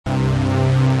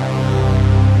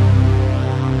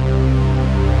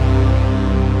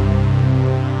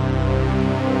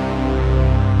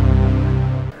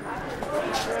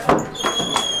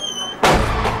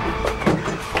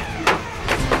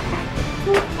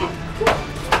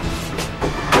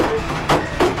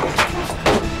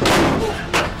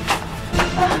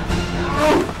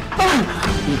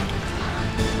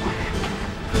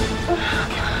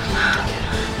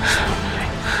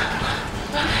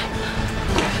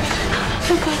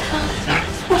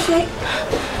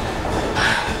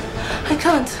I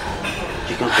can't.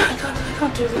 You can't do it. I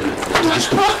can't do this.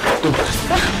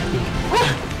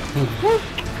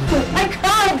 I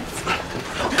can't.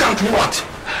 You can't what?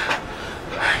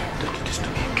 Don't do this to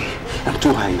me, okay? I'm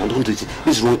too high now. Don't do this.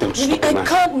 This is wrong time to stop, man. I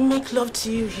can't make love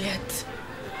to you yet.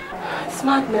 It's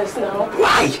madness now.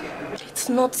 Why? It's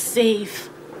not safe.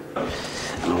 I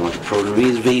know what the problem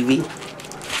is, baby.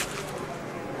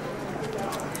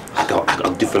 I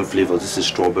got different flavors. This is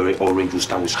strawberry, orange. We'll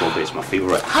start with strawberry. It's my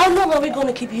favorite. How long are we going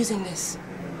to keep using this?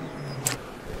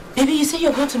 Baby, you say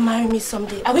you're going to marry me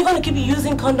someday. Are we going to keep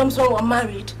using condoms when we're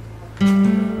married?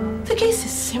 The case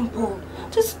is simple.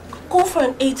 Just go for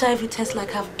an HIV test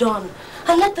like I've done.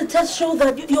 And let the test show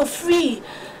that you're free.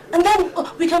 And then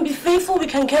we can be faithful, we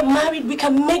can get married, we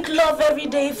can make love every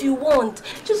day if you want.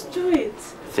 Just do it.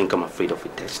 Think I'm afraid of a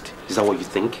test? Is that what you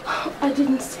think? I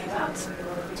didn't say that.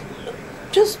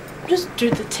 Just do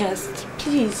the test,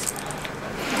 please.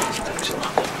 Thanks a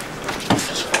lot.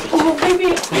 Oh,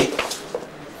 baby. Hey.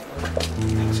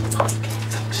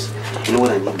 Thanks. You know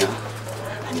what I need now?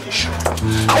 I need a shower.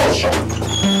 I want a shower.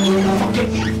 Okay.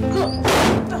 Go.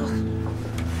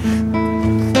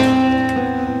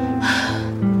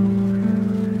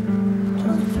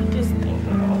 Just do this thing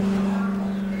now.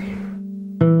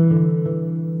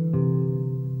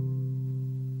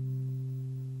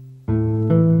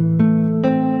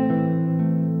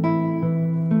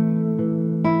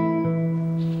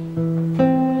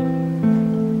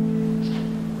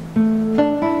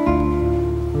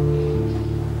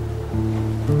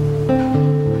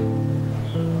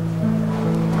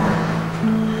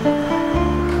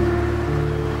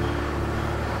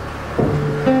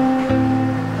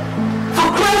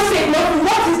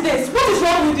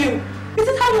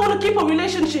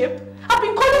 I've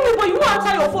been calling you, but you won't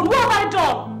answer your phone. What have I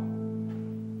done?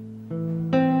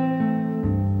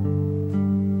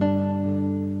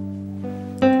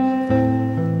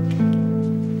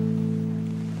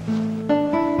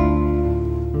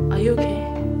 Are you okay?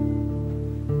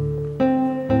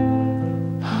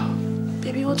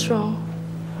 Baby, what's wrong?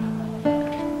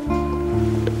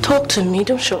 Talk to me.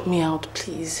 Don't shut me out,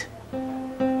 please.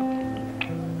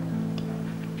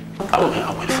 I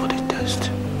went for the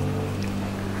test.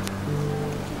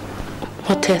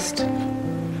 What test?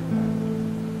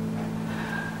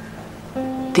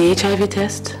 The HIV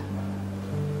test?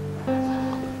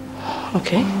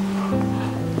 Okay.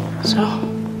 So?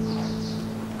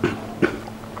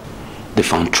 They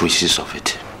found traces of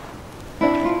it.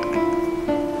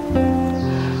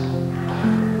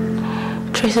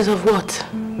 Traces of what?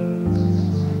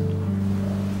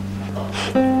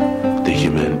 The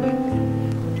human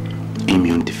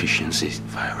immune deficiency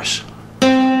virus.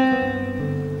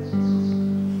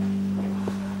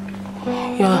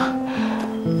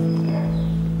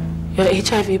 You're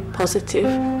HIV positive.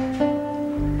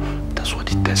 That's what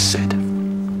the test said.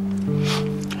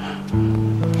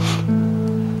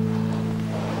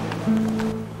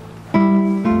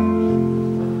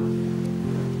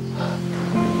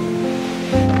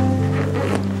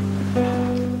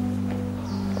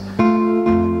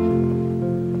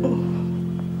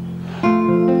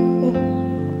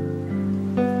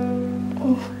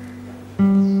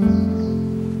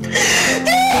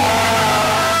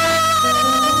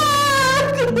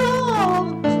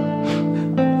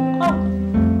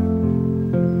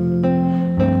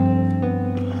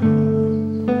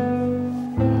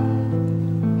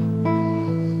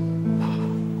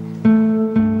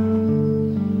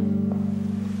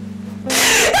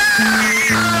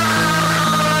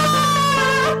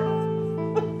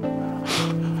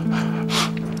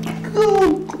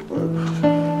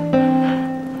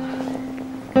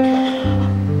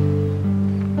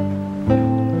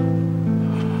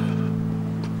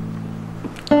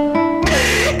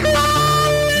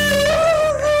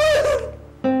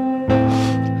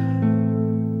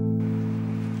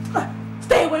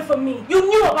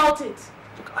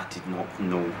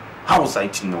 I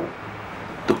to know.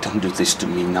 Don't do this to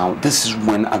me now. This is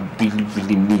when I really,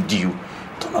 really need you.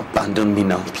 Don't abandon me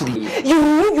now, please. You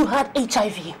knew you had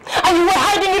HIV and you were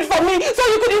hiding it from me so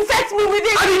you could infect me with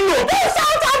it. I didn't know. Don't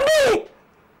shout at me!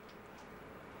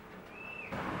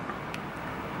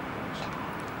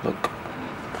 Look,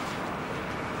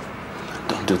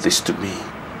 don't do this to me.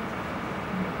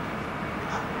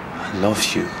 I love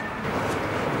you.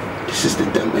 This is the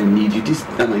time I need you. This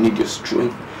time I need your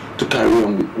strength to carry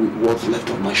on with what's left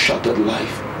of my shattered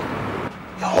life.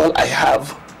 You're all I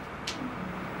have.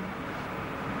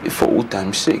 For old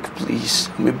time's sake, please.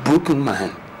 I'm a broken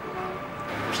man.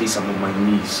 Please, I'm on my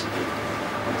knees.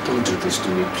 Don't do this to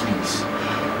me, please.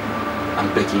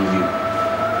 I'm begging you.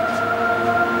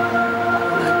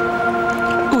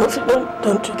 Sophie,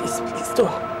 don't do this, please.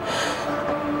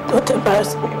 Don't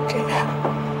embarrass me, okay?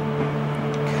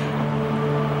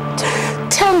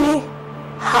 Tell me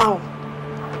how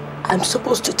I'm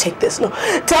supposed to take this. No,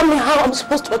 tell me how I'm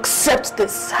supposed to accept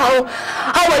this. How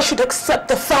I should accept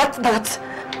the fact that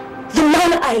the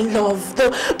man I love, the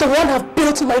one I've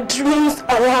built my dreams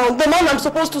around, the man I'm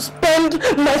supposed to spend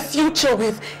my future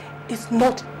with, is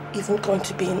not even going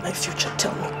to be in my future.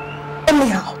 Tell me. Tell me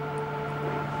how.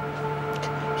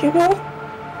 You know,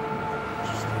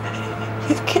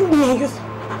 you've killed me.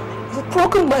 You've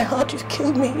broken my heart. You've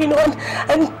killed me. You know,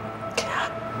 and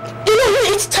you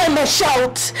know, each time I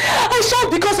shout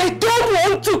because I don't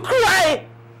want to cry.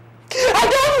 I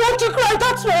don't want to cry.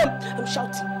 That's why I'm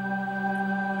shouting.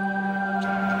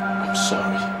 I'm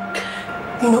sorry.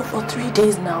 You know, for 3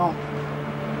 days now,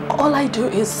 all I do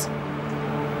is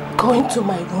go into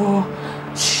my room,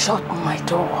 shut my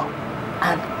door,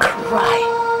 and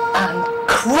cry and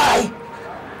cry.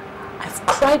 I've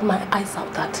cried my eyes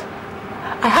out that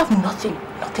I have nothing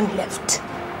left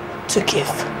to give.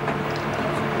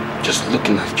 Just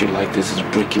looking at you like this is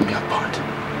breaking me apart.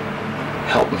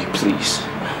 Help me, please.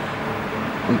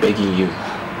 I'm begging you.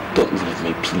 Don't leave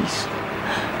me, please.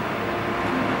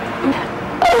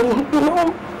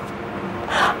 No.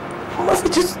 Murphy,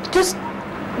 just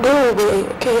go away,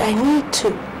 okay? I need to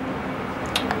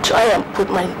try and put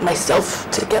myself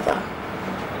together,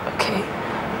 okay?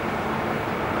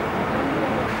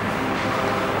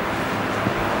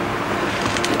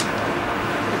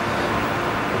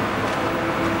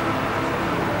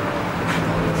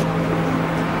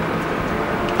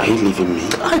 Are you leaving me?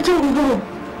 I don't know.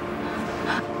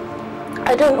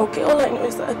 I don't know, okay? All I know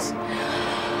is that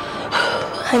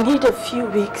I need a few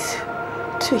weeks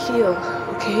to heal,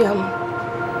 okay?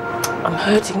 I'm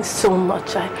hurting so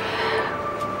much.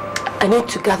 I need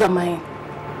to gather my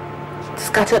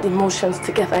scattered emotions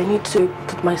together. I need to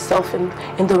put myself in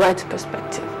the right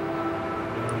perspective.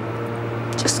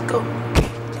 Just go, okay?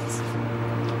 Please.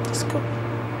 Just go.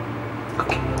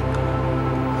 Okay.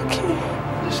 Okay.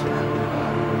 Understand.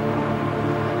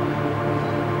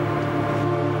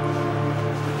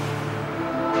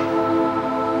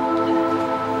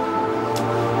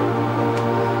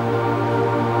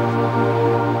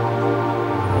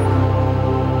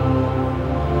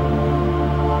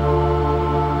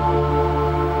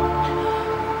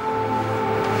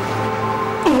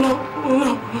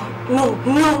 No,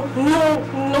 don't.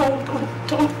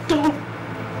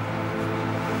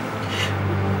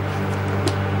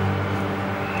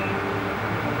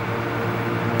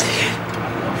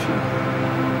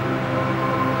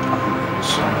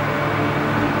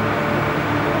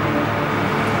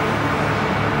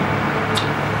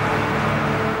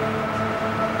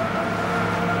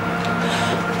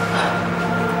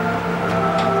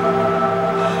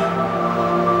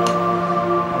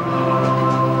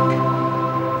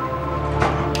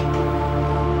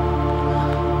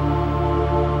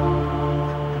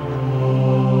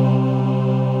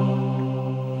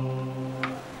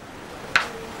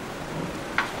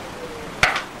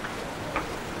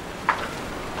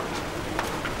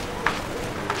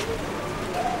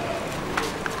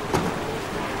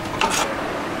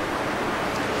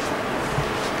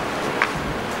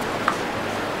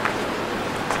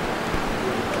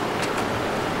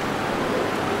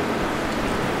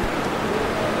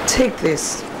 Take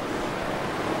this.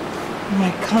 It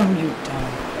might calm you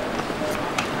down.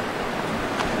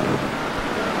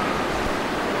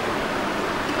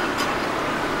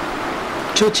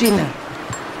 Georgina,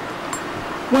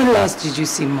 when last did you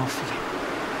see Murphy?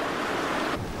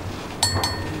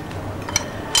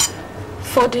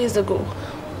 4 days ago.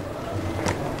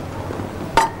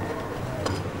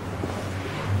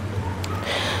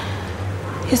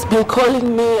 He's been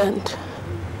calling me and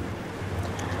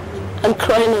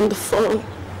crying on the phone.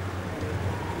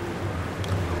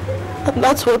 And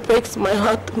that's what breaks my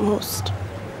heart the most.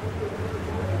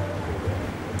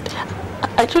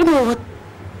 I don't know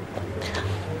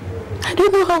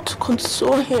how to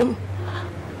console him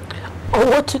or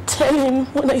what to tell him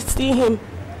when I see him.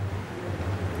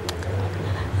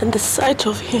 And the sight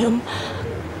of him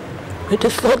with the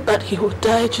thought that he would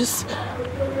die just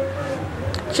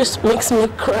makes me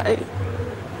cry.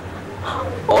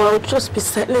 Or I'll just be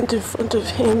silent in front of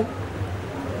him.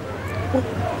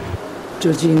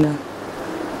 Georgina,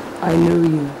 I know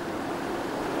you.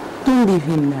 Don't leave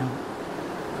him now.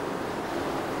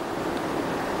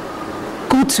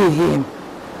 Go to him.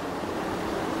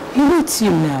 He needs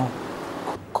you now.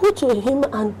 Go to him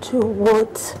and do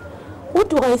what? What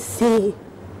do I say?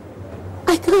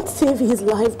 I can't save his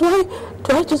life. Do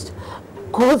I just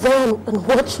go there and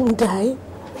watch him die?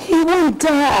 He won't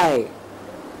die.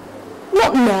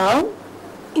 Not now.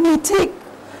 It may take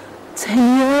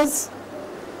 10 years,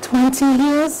 20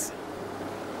 years.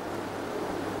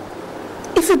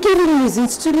 If you give him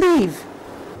reasons to leave.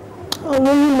 I'll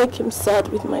only make him sad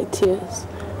with my tears.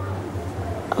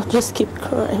 I'll just keep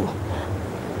crying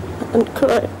and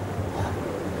cry.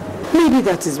 Maybe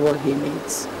that is what he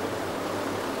needs.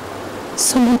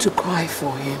 Someone to cry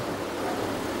for him.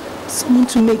 Someone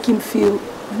to make him feel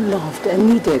loved and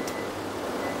needed.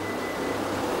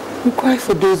 We cry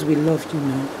for those we love, you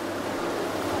know.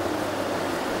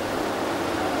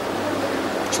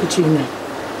 Georgina,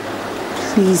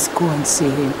 please go and see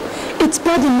him. It's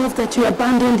bad enough that you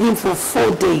abandoned him for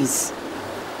 4 days,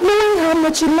 knowing how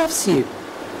much he loves you.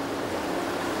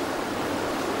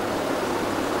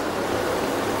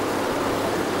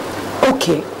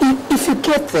 Okay, if you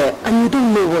get there and you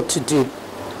don't know what to do,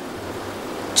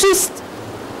 just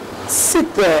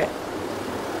sit there,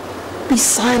 be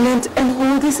silent and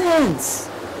hold his hands.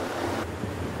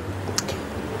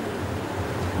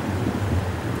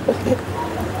 Okay.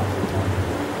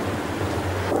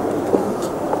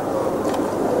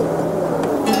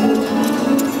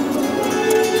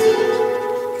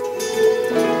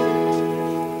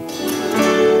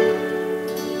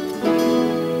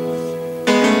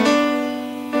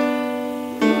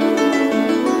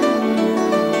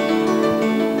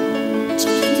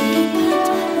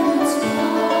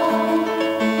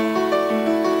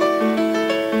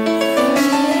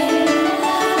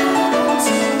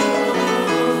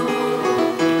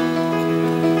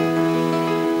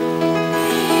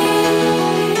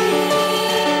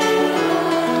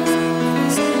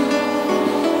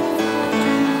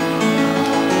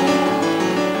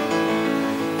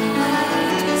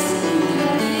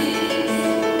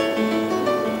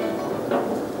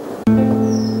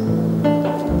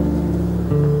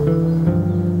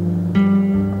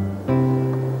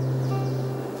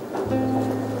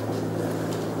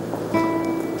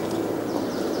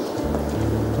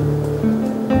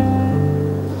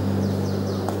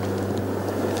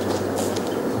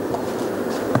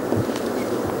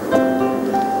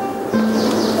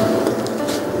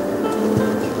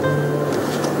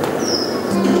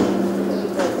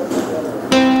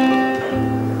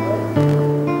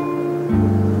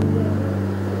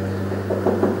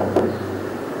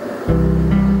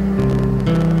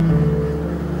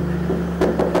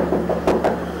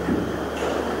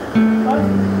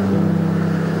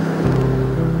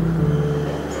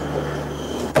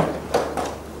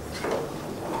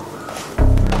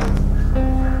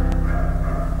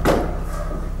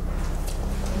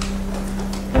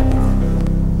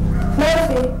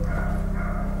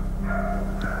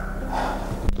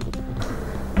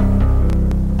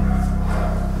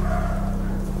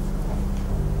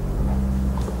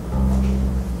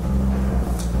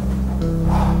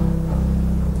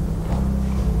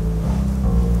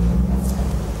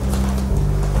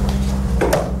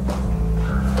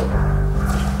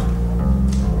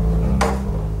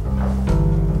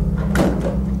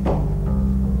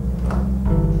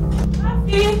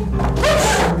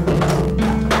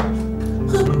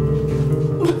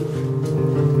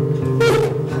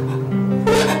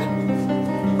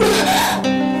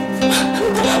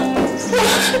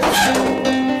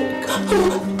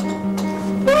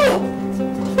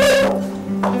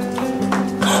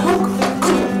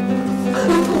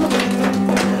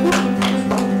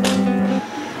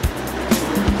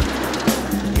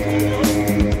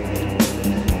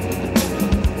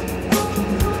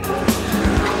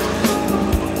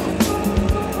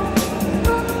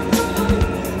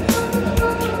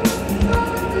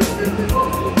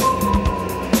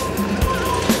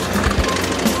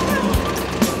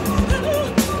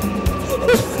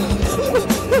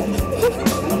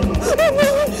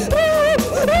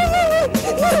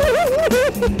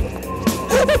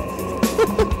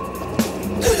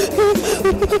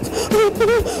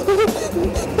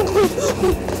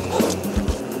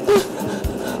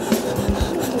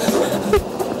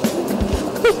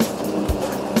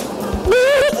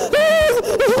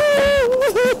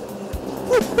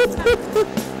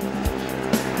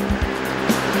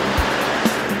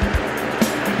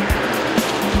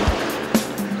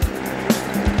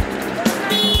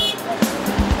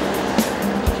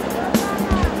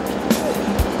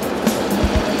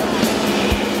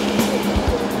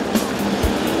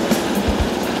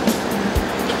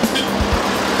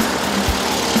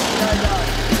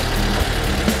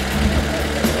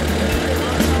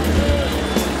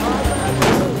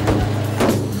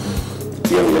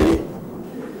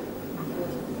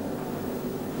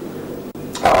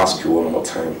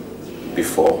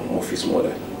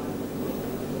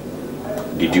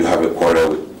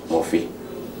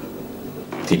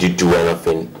 Did you do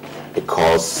anything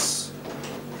because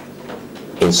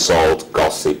insult,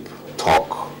 gossip,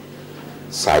 talk,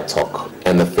 side talk,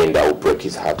 anything that would break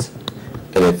his heart,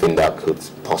 anything that could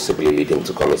possibly lead him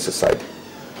to commit suicide?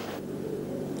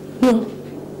 No,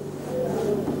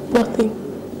 nothing.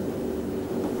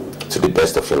 To the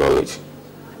best of your knowledge?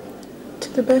 To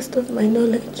the best of my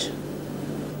knowledge.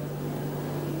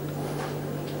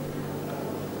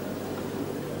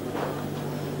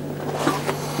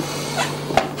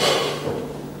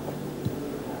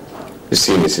 You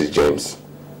see, Mrs. James,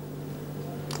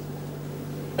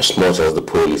 as much as the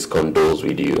police condoles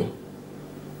with you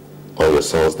on your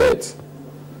son's death,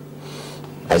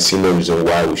 I see no reason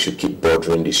why we should keep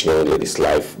bothering this young lady's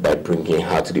life by bringing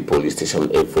her to the police station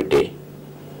every day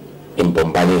and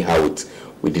bombarding her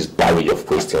with this barrage of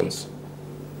questions.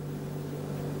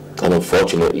 And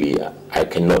unfortunately, I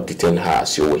cannot detain her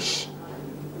as you wish.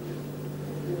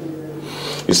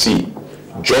 You see,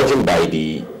 judging by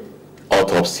the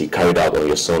autopsy carried out on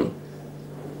your son,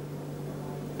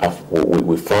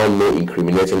 we found no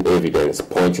incriminating evidence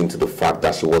pointing to the fact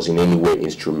that she was in any way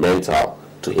instrumental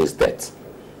to his death.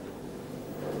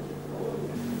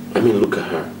 I mean, look at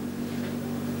her.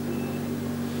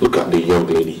 Look at the young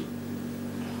lady.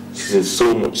 She's in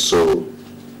so much sorrow.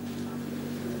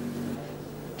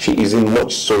 She is in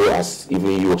much sorrow as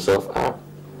even you yourself are.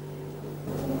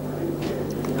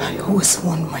 I always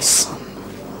want my son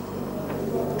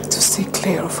to stay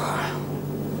clear of her.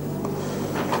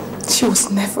 She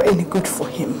was never any good for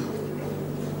him.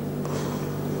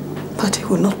 But he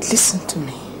would not listen to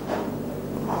me.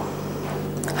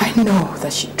 I know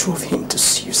that she drove him to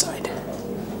suicide.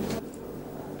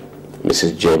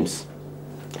 Mrs. James,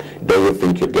 don't you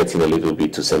think you're getting a little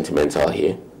bit too sentimental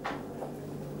here?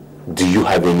 Do you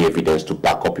have any evidence to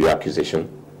back up your accusation?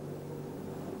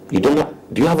 You don't have,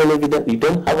 do you have an evidence? You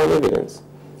don't have an evidence.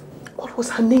 What was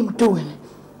her name doing?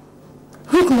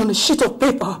 Written on a sheet of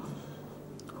paper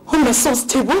on my son's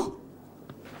table?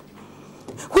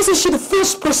 Wasn't she the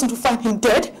first person to find him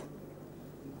dead?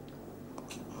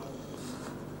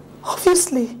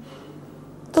 Obviously,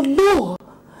 the law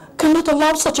cannot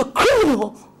allow such a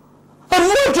criminal, a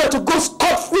murderer, to go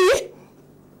scot-free.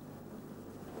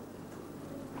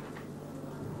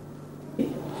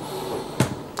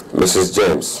 Mrs.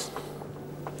 James,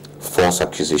 false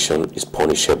accusation is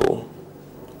punishable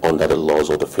under the laws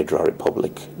of the Federal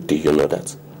Republic. Do you know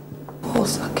that?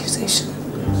 False accusation?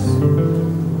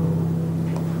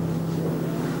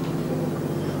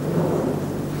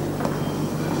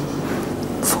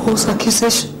 False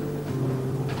accusation?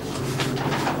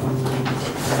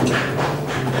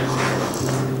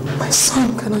 My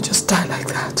son cannot just die like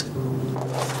that.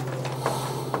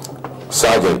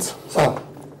 Sergeant, sir,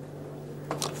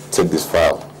 take this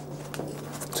file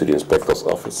to the inspector's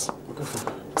office.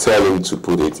 Tell him to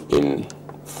put it in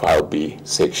file B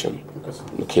section.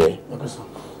 Okay? Okay, sir.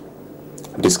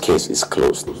 This case is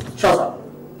closed. Sure, sir.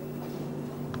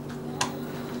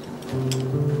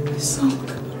 My son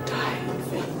cannot die in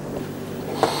vain.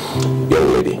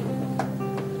 Young lady,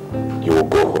 you will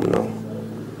go home now.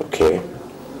 Okay?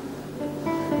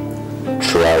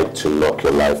 Try to knock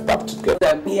your life back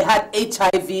together. He had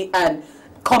HIV and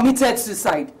committed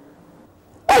suicide.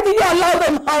 Why did you allow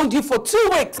them hound you for 2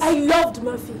 weeks? I loved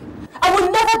Murphy. I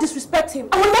will never disrespect him.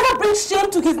 I will never bring shame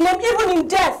to his name, even in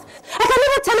death. I can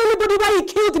never tell anybody why he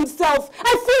killed himself.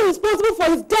 I feel responsible for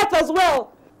his death as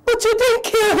well. But you didn't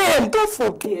kill him. God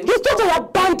forbid. His daughter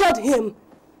abandoned him.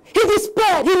 He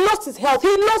despaired. He lost his health.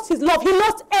 He lost his love. He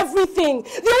lost everything.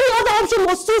 The only other option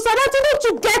was suicide. Don't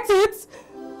you get it?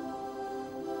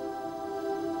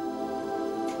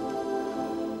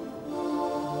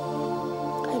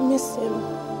 I miss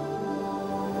him.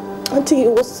 Auntie, he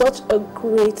was such a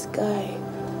great guy.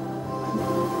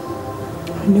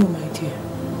 I know, my dear.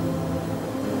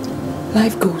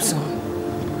 Life goes on.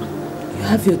 You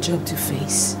have your job to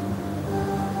face.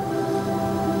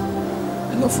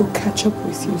 And love will catch up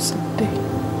with you someday.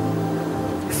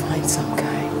 You find some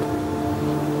guy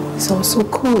who's also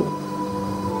cool.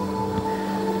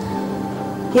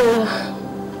 Yeah.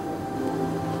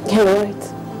 You're right.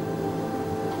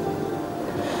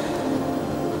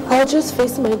 I'll just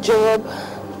face my job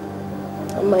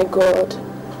and my God.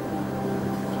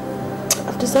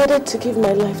 I've decided to give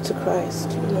my life to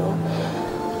Christ, you know.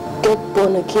 Get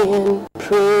born again,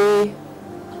 pray.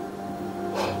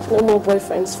 No more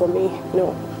boyfriends for me,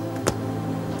 no.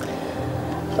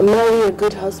 I'll marry a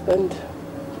good husband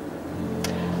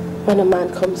when a man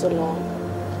comes along.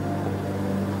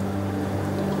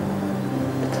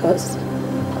 Because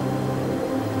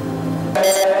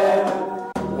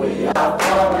we have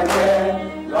come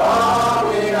again, Lord,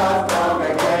 we have come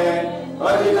again,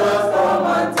 but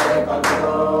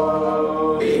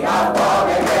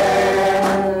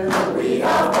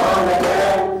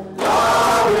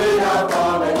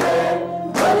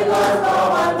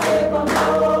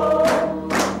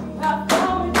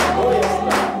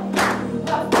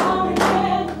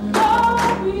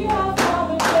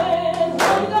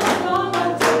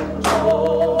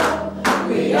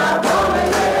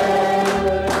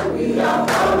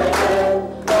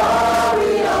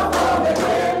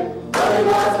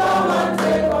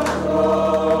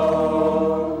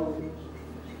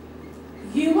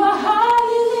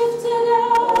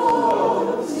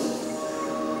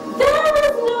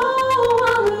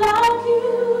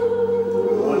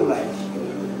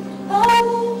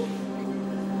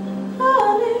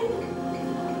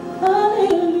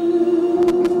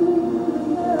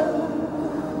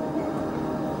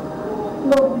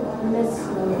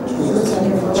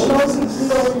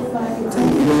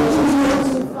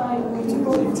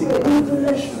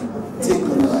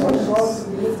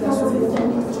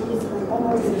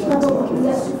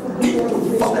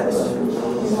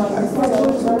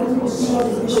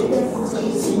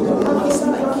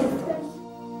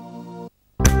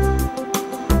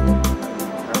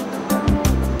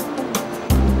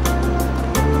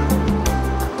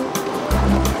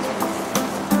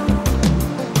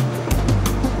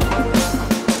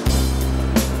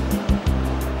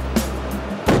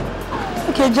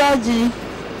Okay, Georgie.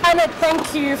 Anna,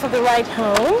 thank you for the ride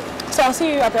home. So I'll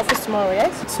see you at the office tomorrow,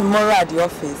 yes? Tomorrow at the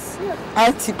office? Yeah.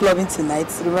 I'm tea clubbing tonight.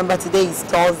 Remember, today is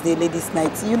Thursday, ladies'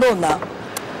 night. You know now.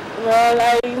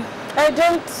 Well, I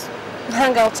don't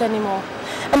hang out anymore.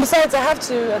 And besides, I have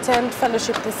to attend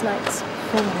fellowship this night.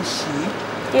 Fellowship?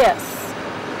 Yes.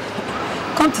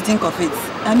 Come to think of it,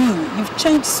 I mean, you've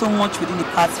changed so much within the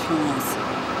past few months.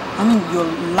 I mean, your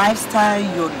lifestyle,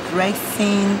 your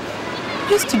dressing.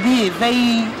 You used to be a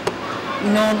very,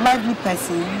 lively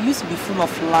person. You used to be full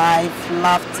of life,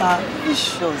 laughter,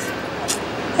 vicious.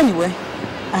 Anyway,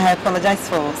 I apologize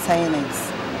for saying it.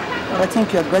 But I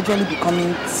think you're gradually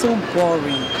becoming so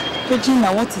boring.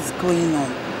 Regina, what is going on?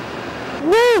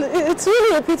 Well, it's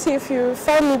really a pity if you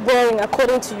find me boring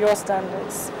according to your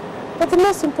standards. But the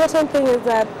most important thing is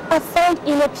that I found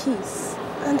inner peace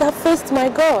and I faced my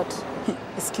God.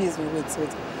 Excuse me,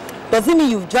 wait. Does it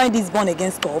mean you've joined this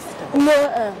born-again stuff?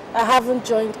 No, I haven't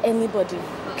joined anybody,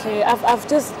 okay? I've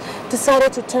just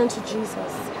decided to turn to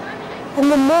Jesus.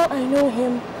 And the more I know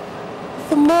him,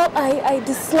 the more I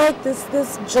dislike this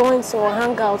joints or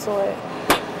hangouts or...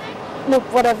 Look,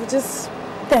 whatever, just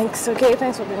thanks, okay?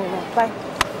 Thanks for being here. Bye.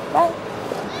 Bye.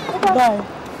 Bye.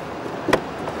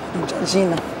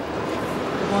 Georgina.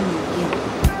 One again.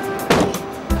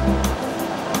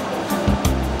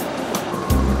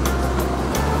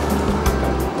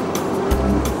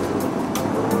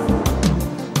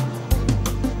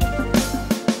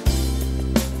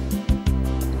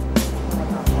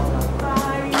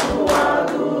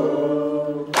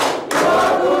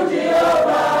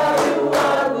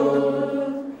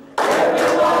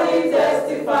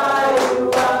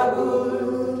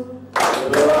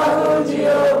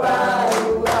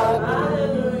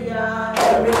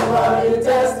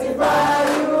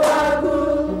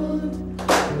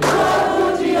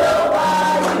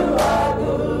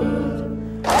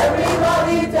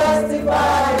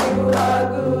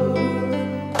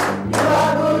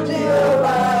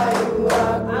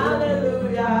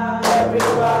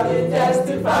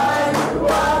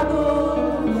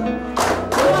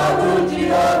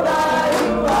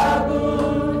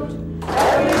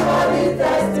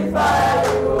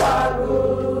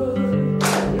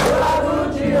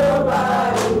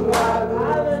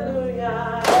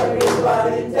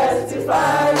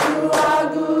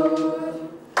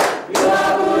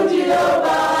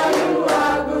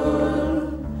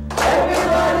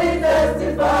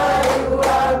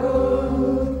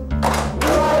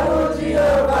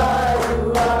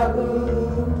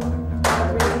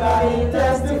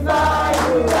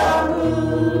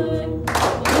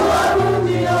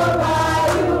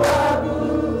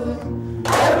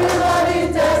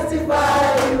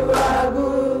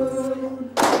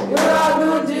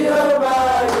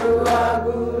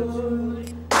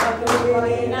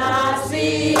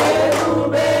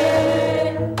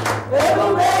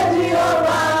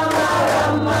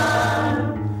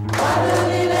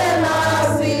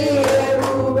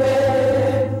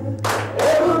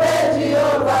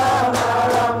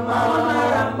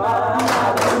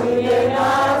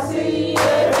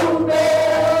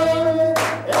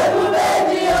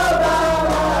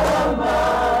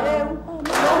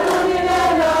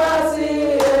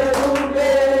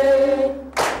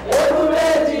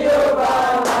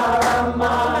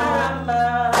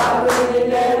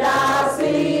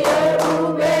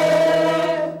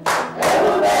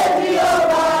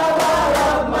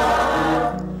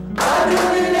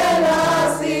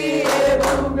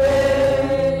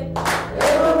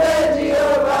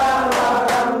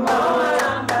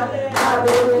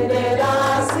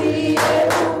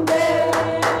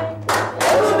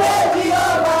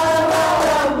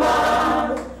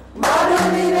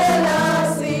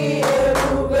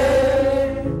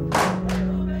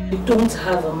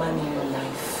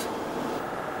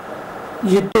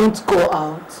 You don't go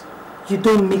out, you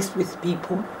don't mix with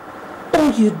people.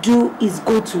 All you do is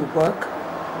go to work,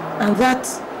 and that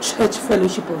church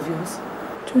fellowship of yours.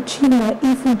 Georgina,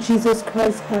 even Jesus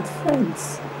Christ had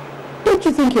friends. Don't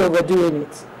you think you're overdoing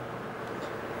it?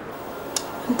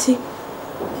 Auntie,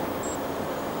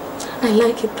 I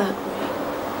like it that way.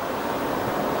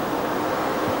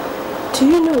 Do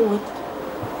you know what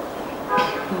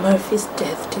Murphy's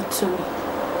death did to me?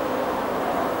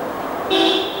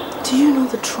 Do you know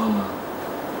the trauma?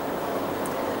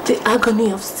 The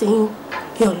agony of seeing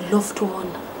your loved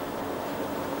one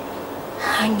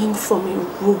hanging from a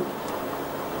rope.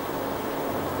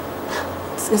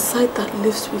 It's a sight that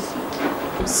lives with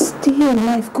you. Still,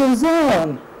 life goes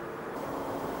on.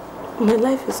 My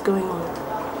life is going on.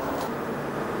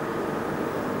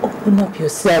 Open up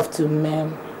yourself to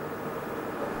men.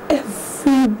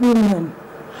 Every woman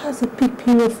has that's a peak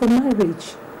period for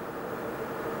marriage.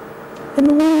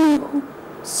 And only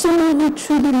someone who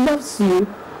truly loves you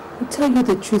will tell you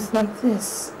the truth like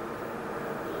this.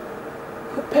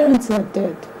 Your parents are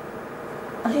dead.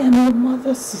 I am your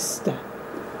mother's sister.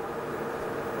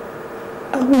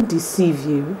 I won't deceive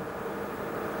you.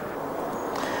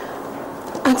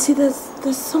 Auntie,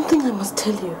 there's something I must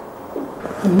tell you.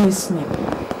 I'm listening.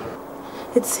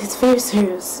 It's very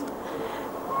serious.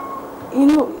 You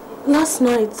know, last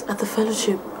night at the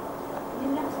fellowship,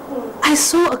 I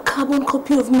saw a carbon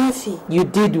copy of Murphy. You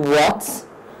did what?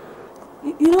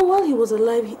 You know, while he was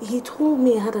alive, he told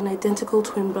me he had an identical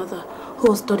twin brother who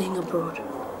was studying abroad.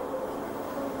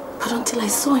 But until I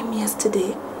saw him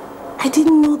yesterday, I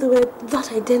didn't know they were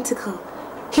that identical.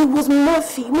 He was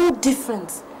Murphy, no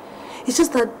difference. It's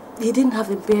just that he didn't have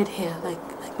a beard hair like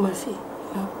Murphy,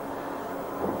 you know.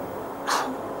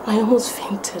 I almost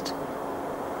fainted.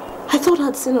 I thought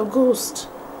I'd seen a ghost.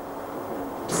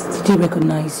 Did he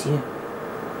recognize you?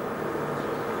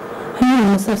 I mean,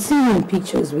 I must have seen you in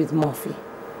pictures with Murphy.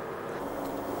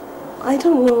 I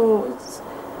don't know.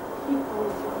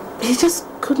 He just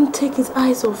couldn't take his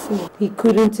eyes off me. He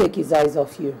couldn't take his eyes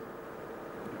off you.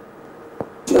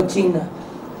 Georgina,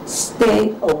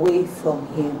 stay away from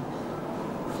him.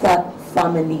 That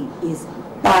family is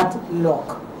bad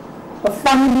luck. A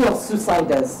family of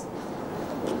suiciders.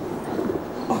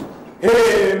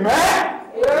 Amen!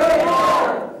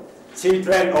 Amen!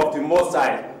 Children of the Most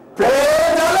High, praise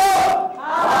the Lord!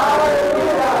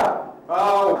 Hallelujah!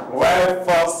 Well,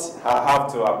 first, I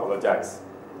have to apologize.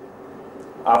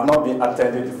 I have not been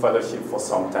attending the fellowship for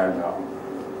some time now.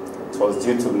 It was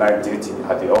due to night duty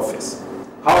at the office.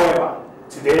 However,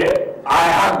 today,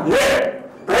 I am here.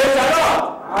 Praise the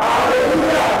Lord!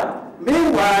 Hallelujah!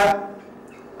 Meanwhile,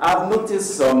 I've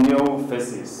noticed some new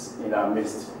faces in our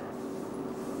midst.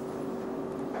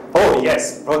 Oh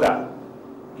yes, brother.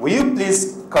 Will you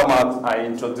please come out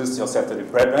and introduce yourself to the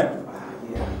brethren?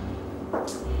 Yeah.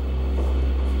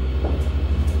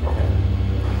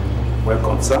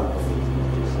 Welcome, sir.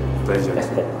 Pleasure.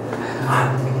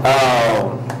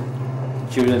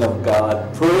 Children of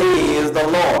God, praise the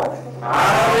Lord.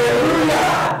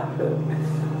 Hallelujah!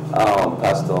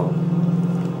 Pastor,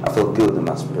 I feel good in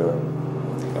my spirit.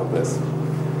 God bless.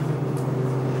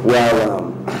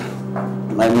 Well,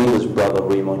 my name is Brother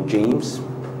Raymond James,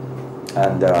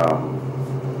 and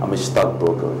I'm a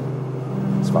stockbroker.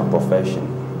 It's my profession.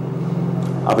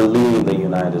 I've been living in the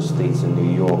United States in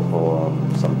New York for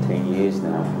some 10 years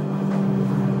now.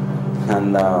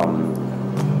 And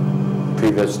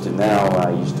previous to now,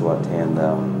 I used to attend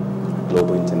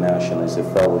Global International. It's a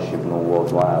fellowship,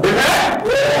 worldwide.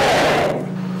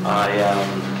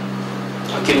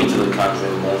 I came into the country a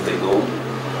month ago.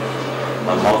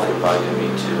 My mother invited me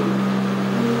to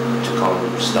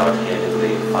come start heading the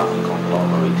family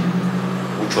conglomerate,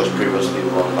 which was previously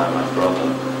run by my brother,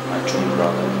 my twin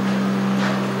brother.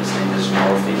 His name is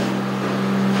Murphy.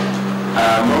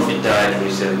 Murphy died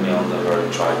recently under very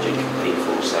tragic,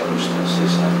 painful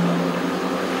circumstances, and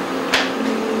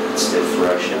it's still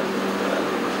fresh, and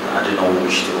I do not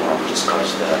wish to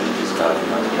discuss that in this garden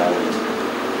at the moment.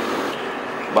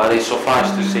 But it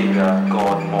suffices to say that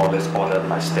God more or less ordered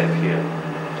my step here.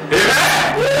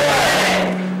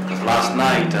 Because last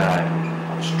night I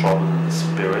was troubled in the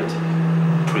spirit,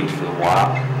 prayed for a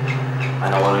while,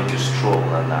 and I wanted to stroll,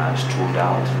 and I strolled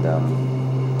out.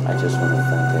 And I just want to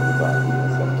thank everybody here.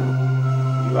 Thank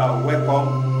you. You are welcome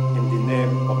in the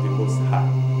name of the Most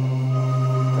High.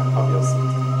 You can have your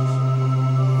seat.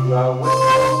 You are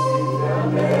welcome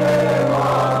in the name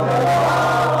of the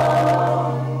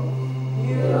Lord.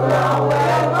 You are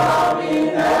welcome in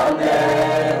the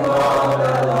name of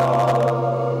the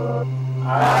Lord. I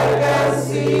can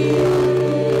see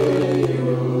you,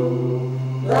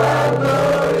 the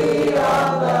glory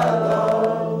of the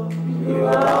Lord. You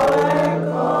are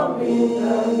welcome in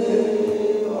the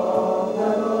name of the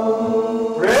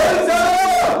Lord. Praise the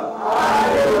Lord!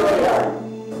 Hallelujah!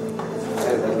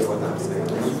 That's what I'm saying.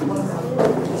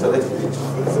 So let's do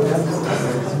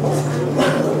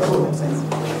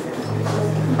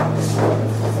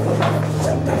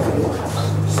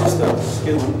Sister,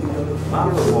 excuse me.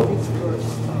 I'm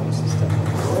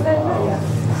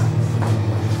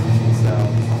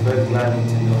very glad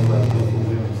to know that the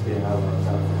women they have a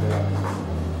time for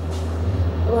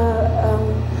Well,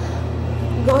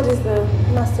 God is the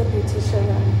master beautician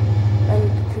and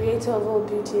creator of all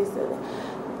beauties.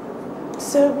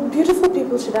 So beautiful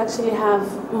people should actually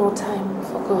have more time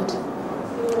for God.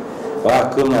 Well, I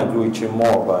couldn't agree with you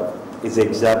more, but it's the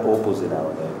exact opposite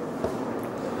out there.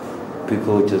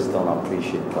 People just don't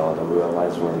appreciate God and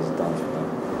realize what He's done for them.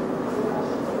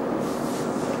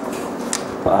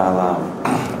 Well,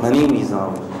 my name is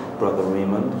Brother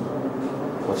Raymond.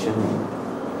 What's your name?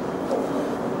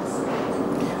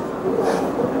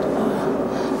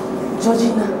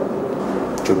 Georgina.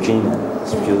 Georgina.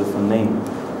 It's a beautiful name.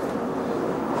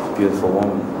 Beautiful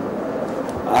woman.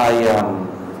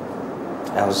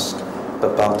 I was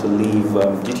about to leave.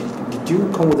 Did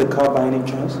you come with a car by any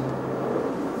chance?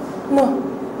 No.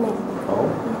 Oh.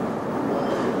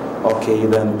 Okay,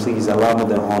 then please allow me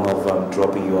the honor of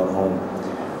dropping you at home.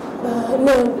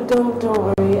 No, don't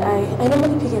worry. I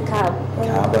normally pick a cab.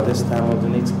 Cab at this time of the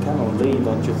night, it's kind of late,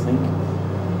 don't you think?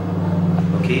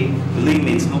 Okay, believe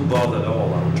me, it's no bother at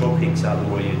all. I'll drop you exactly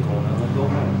where you're going and I'll go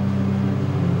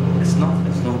home. It's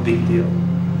no big deal.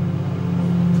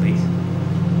 Please.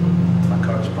 My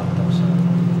car's parked outside.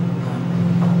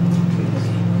 Please.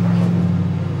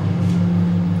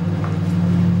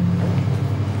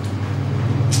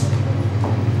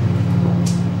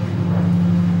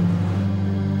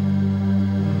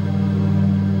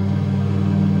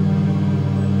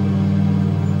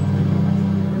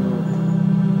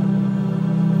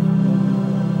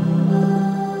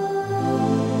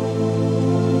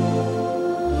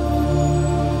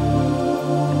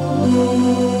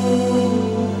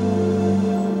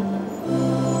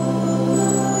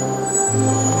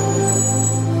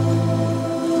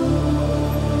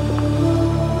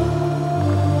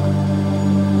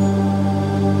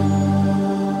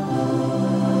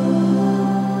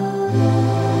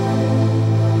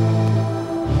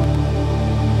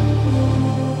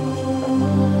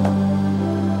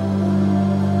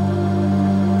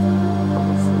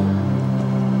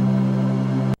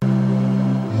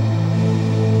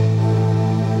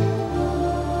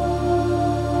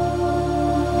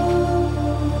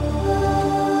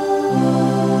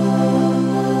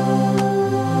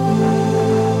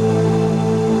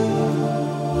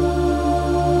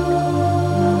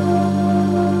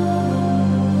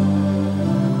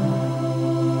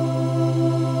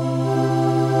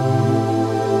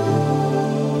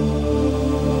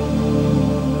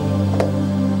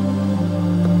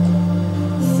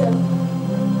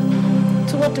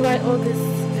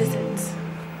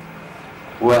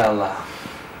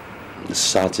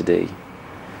 Saturday,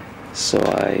 so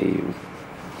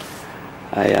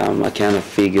I kind of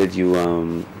figured you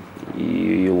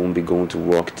won't be going to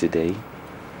work today,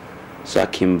 so I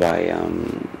came by.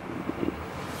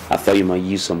 I thought you might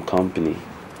use some company,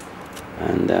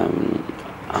 and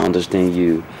I understand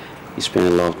you spend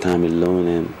a lot of time alone,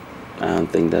 and I don't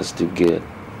think that's too good.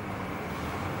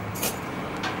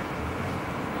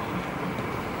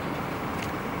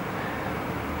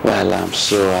 Well, I'm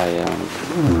sure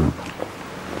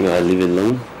you are living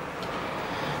alone?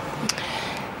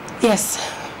 Yes,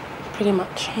 pretty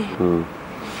much.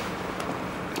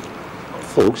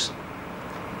 Folks?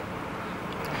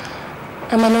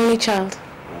 I'm an only child.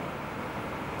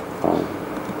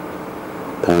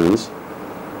 Parents?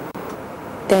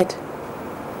 Dead.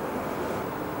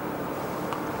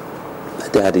 My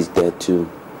dad is dead too.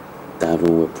 Died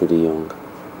when we were pretty young.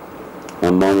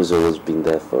 My mom has always been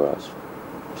there for us.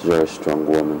 She's a very strong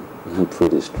woman.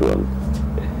 Pretty strong.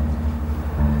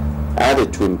 I had a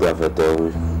twin brother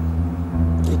though.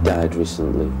 He died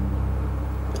recently.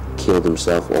 Killed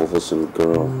himself over some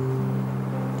girl.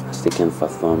 I still can't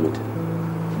fathom it.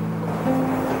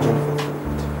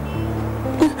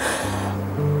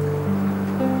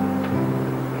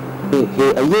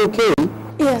 Hey, are you okay?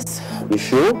 Yes. You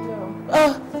sure?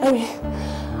 I mean,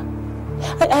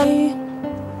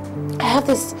 I have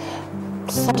this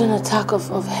sudden attack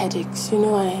of headaches. You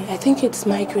know, I think it's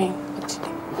migraine,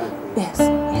 actually. Yes,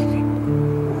 migraine.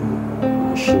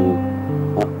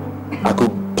 I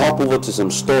could pop over to some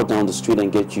store down the street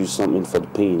and get you something for the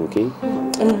pain, okay?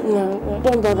 No,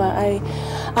 don't bother.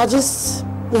 I'll just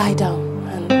lie down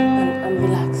and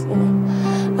relax, you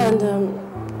know. And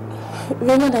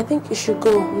Raymond, I think you should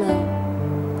go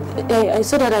now.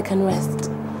 So that I can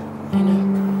rest, you know.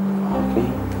 Okay,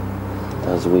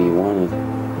 that's the way you want it.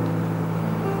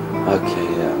 Okay,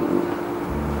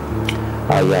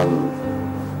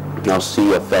 I'll see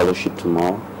you at fellowship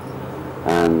tomorrow,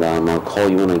 and I'll call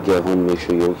you when I get home. Make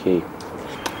sure you're okay.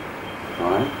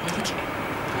 All right? Okay.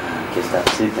 I guess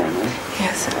that's it then, right?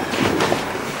 Yes.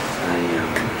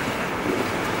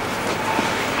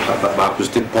 I could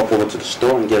still pop over to the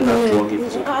store and get that drug.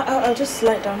 I'll just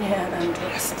lie down here and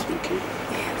rest. Okay.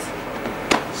 Yes.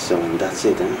 So that's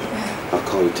it, huh? I'll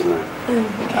call you tonight.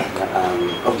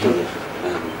 Okay.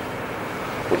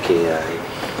 Okay.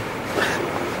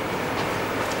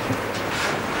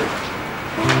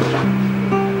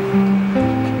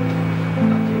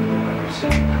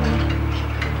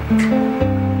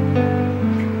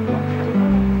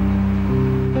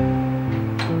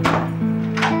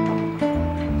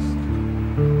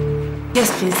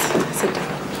 Yes, please. Sit down.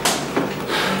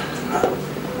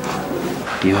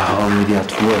 You are already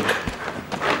at work.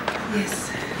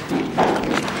 Yes.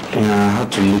 Yeah, I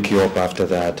had to look you up after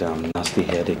that nasty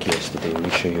headache yesterday.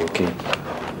 Make sure you're okay.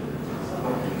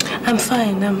 I'm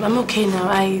fine. I'm okay now.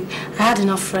 I had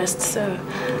enough rest, so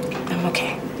I'm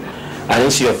okay. I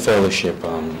didn't see your fellowship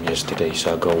yesterday,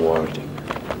 so I got worried.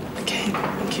 Okay,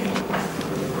 thank you.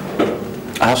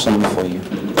 I have something for you.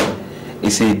 You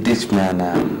see, this man,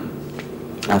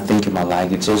 I think you might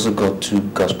like it. It's also got 2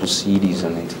 gospel CDs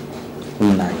on it.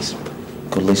 Really nice.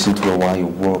 Could listen to it while you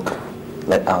work.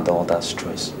 Let out all that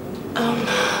stress.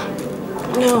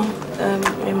 No,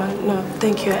 Raymond, no,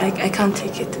 thank you. I can't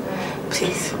take it.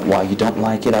 Please. Why, you don't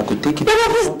like it? I could take it. No,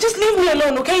 please, just leave me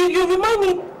alone, okay? You remind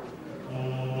me.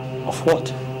 Of what?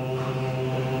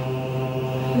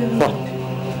 What?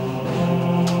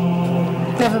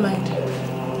 Never mind.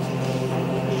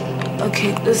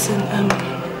 Okay, listen,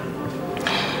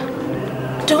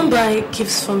 don't buy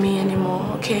gifts for me anymore,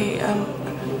 okay?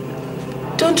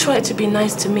 Don't try to be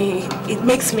nice to me. It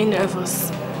makes me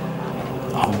nervous.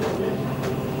 Oh.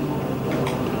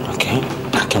 Okay,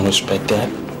 I can respect that.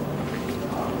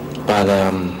 But,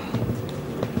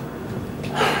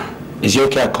 is it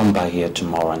okay I come by here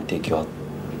tomorrow and take you out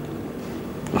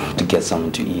to get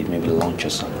something to eat, maybe lunch or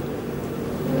something?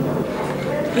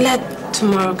 Let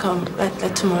tomorrow come.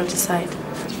 Let tomorrow decide.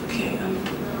 Okay,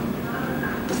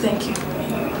 thank you.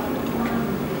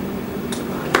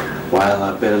 Well,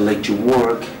 I better let you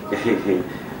work.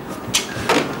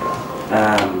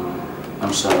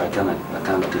 I'm sorry, I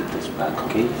can't take this back,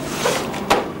 okay?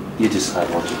 You decide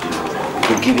what to do. You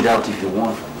can give it out if you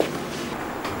want.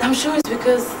 I'm sure it's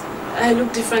because I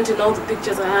look different in all the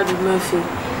pictures I had with Murphy.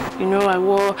 You know, I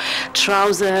wore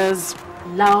trousers,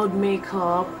 loud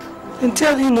makeup. And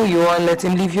tell him who you are and let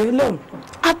him leave you alone.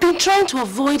 I've been trying to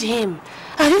avoid him.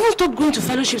 I've even stopped going to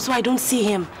fellowship so I don't see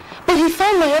him. But he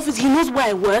found my office. He knows where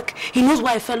I work. He knows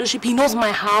where I fellowship. He knows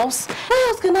my house. Where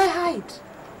else can I hide?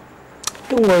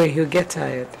 Don't worry, he'll get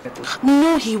tired.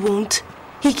 No, he won't.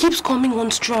 He keeps coming on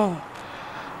strong.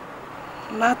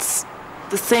 That's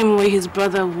the same way his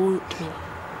brother wooed me.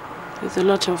 With a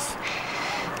lot of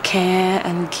care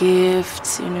and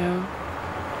gifts, you know.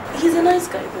 He's a nice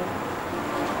guy, though.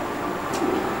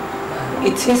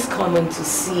 It is common to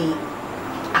see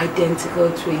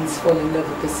identical twins fall in love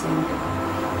with the same guy.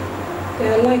 They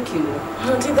are like you.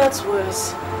 Auntie, that's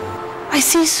worse. I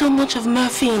see so much of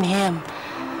Murphy in him.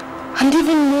 And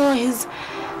even more, he's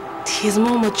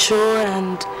more mature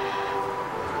and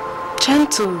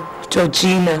gentle.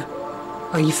 Georgina,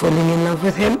 are you falling in love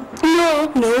with him?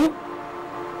 No.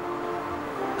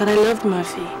 But I loved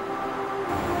Murphy.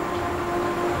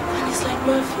 And he's like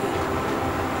Murphy.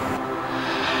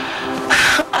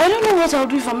 I don't know what I'll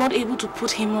do if I'm not able to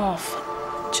put him off.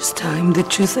 Just tell him the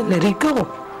truth and let it go.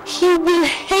 He will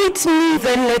hate me.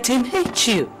 Then let him hate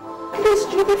you. At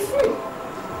least you'll be free.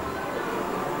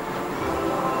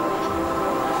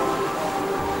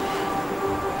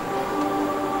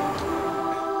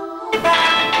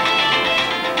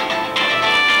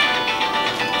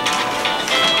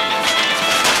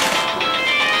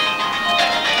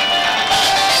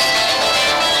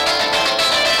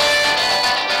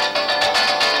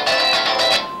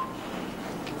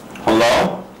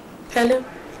 Hello? Hello?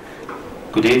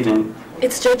 Good evening.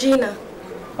 It's Georgina.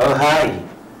 Oh, hi.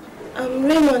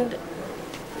 Raymond,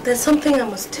 there's something I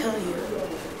must tell you.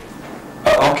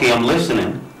 Okay, I'm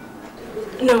listening.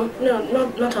 No,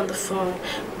 not on the phone.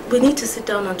 We need to sit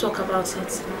down and talk about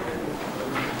it.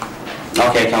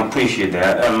 Okay, I can appreciate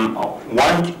that.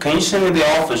 Can you send me to the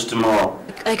office tomorrow?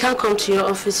 I can't come to your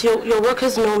office. Your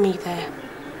workers know me there.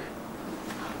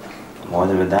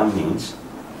 Whatever that means.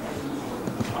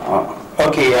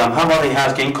 Okay, how about the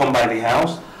house? Can you come by the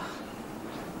house?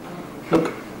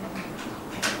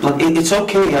 Look, it's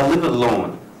okay. I live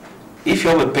alone. If you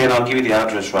have a pen, I'll give you the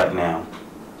address right now.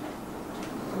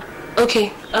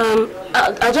 Okay,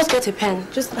 I'll just get a pen.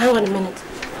 Just hang on a minute.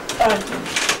 All right.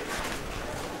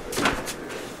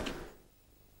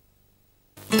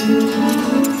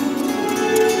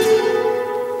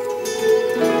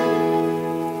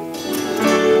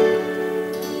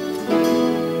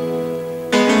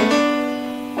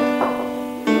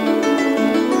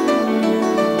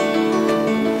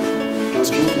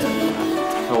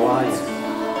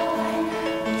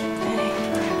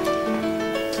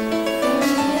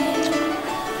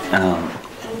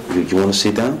 You want to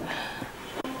sit down?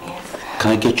 Yes.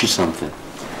 Can I get you something?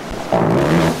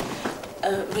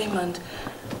 Raymond,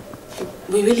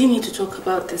 we really need to talk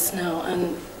about this now,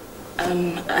 and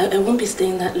I won't be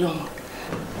staying that long.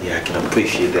 Yeah, I can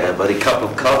appreciate that, but a cup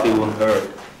of coffee won't hurt.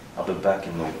 I'll be back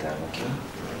in no time, okay?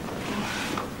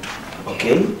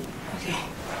 Okay? Okay.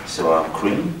 So,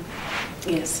 cream?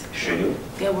 Yes. Sugar?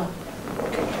 Get one.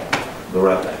 Okay. Be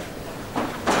right back.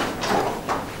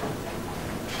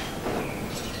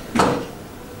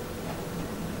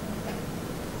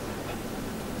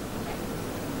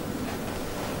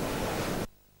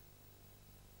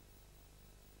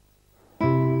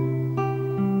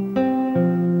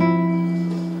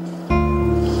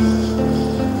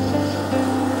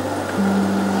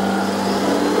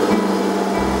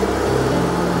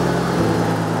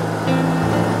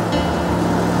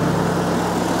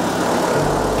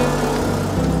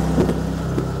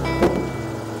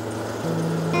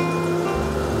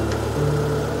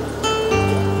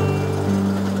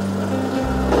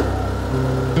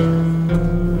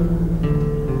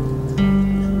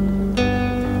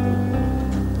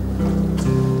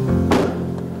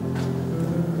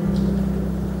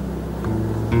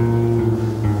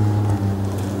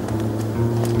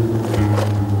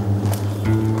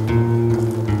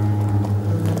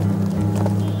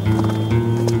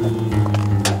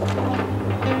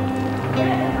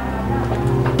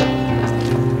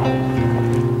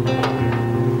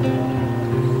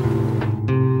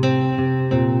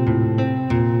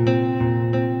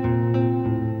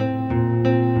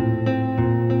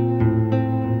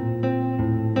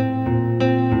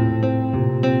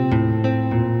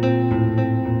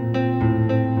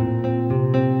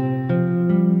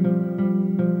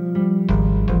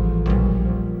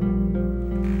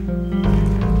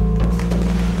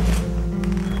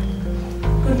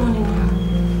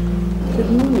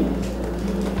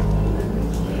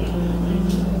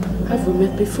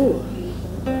 Before.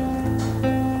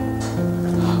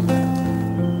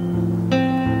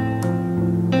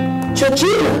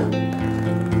 Georgina!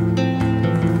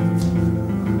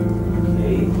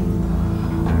 Hey,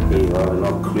 you have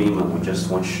enough cream and we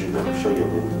just want sugar. I'm sure you're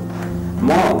good.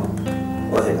 Mom!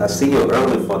 Oh, hey, I see you're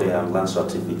early for the land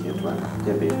certificate, right?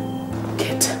 Yeah, babe.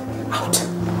 Get out.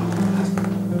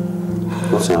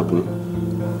 What's happening?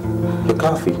 The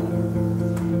coffee.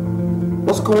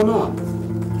 What's going on?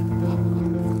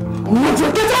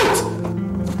 Mother, get out!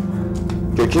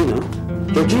 Georgina?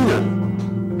 Georgina?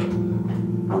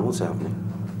 Mom, what's happening?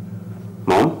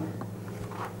 Mom?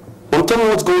 Mom, tell me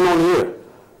what's going on here.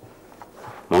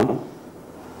 Mom?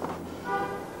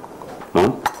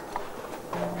 Mom?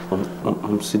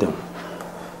 Mom, sit down.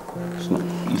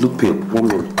 You look pale. 1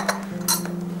 minute.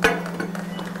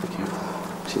 Okay.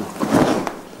 Sit down.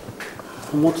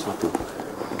 Mom, what's happening?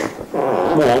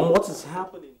 Mom, what is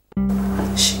happening?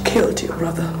 She killed your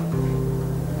brother.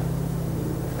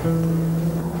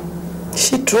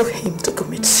 She drove him to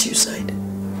commit suicide.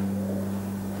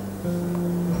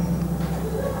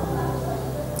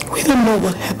 We don't know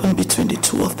what happened between the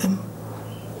two of them.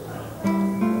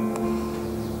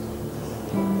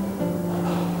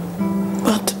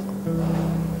 But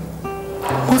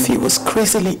Murphy was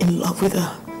crazily in love with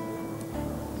her.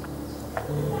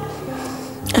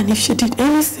 And if she did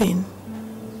anything,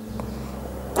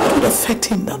 it would affect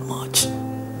him that much.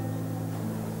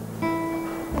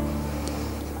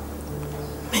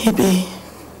 Maybe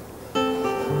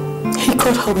he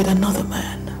caught her with another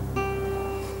man.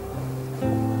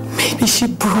 Maybe she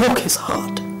broke his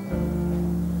heart.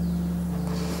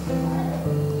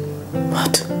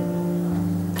 But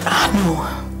I know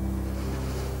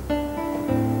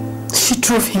she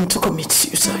drove him to commit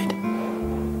suicide.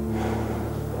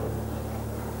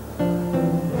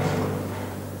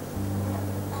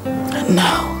 And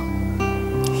now,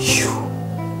 you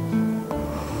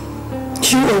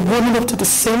are warming up to the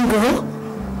same girl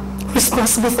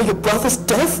responsible for your brother's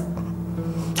death?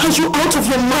 Are you out of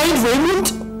your mind,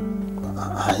 Raymond?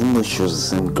 I didn't know she was the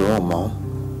same girl, Mom.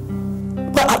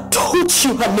 But I told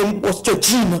you her name was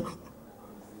Georgina.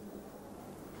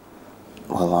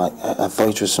 Well, I thought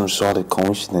it was some sort of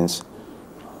coincidence.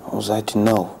 How was I to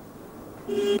know?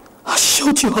 I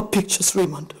showed you her pictures,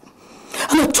 Raymond.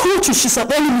 And I told you she's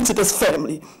an enemy to this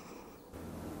family.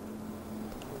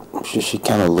 She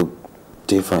kind of looked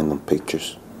different in the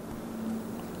pictures.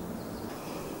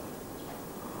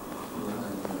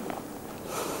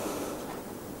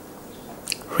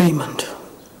 Raymond,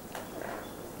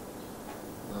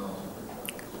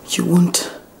 you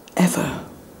won't ever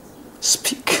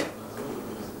speak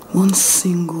one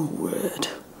single word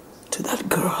to that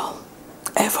girl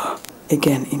ever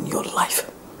again in your life.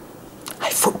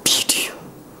 I forbid you.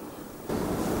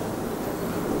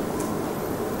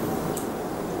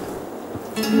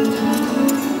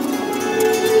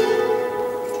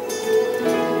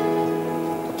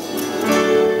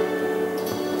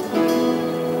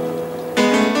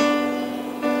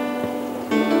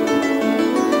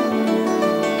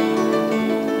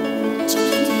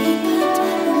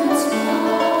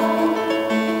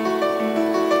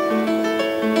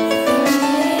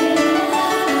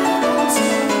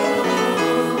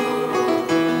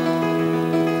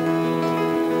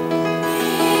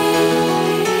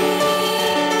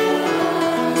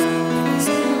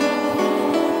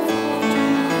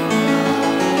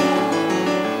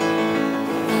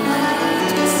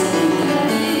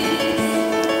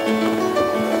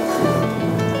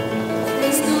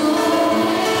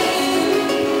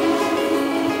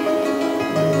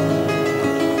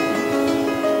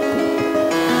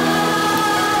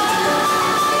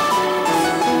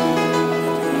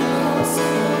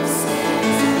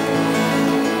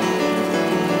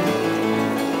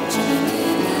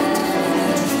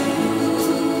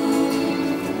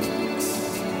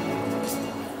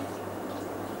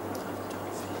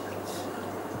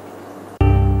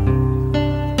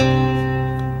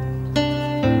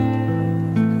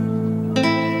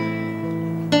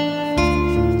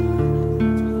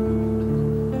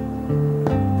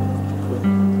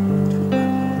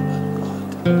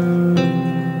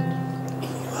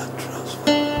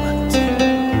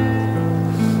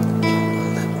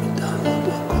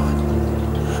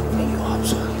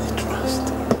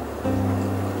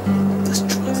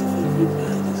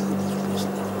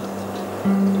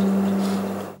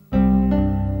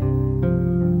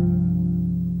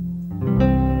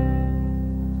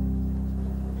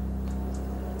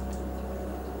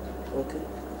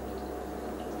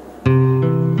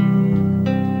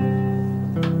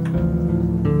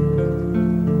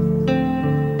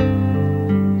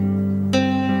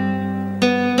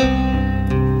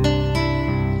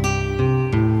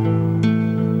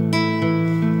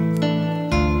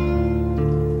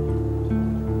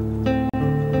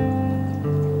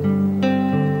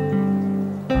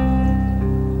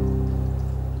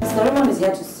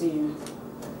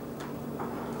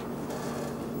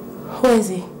 Where is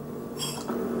he?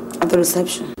 At the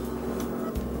reception.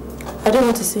 I don't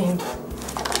want to see him.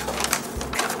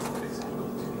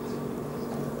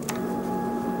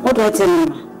 What do I tell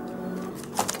him?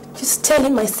 Just tell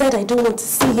him I said I don't want to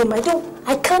see him.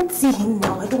 I can't see him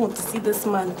now. I don't want to see this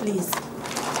man, please.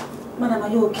 Madam, are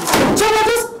you okay? Chama,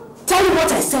 just tell him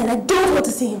what I said. I don't want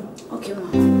to see him. Okay, ma.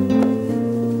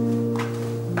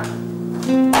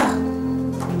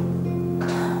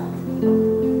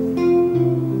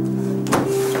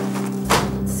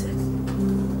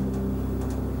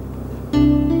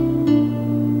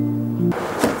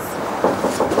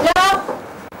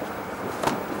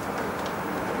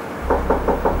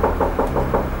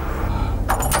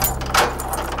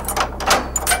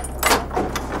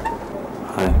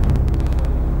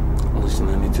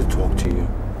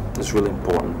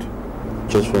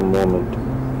 Just for a moment.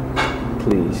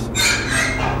 Please.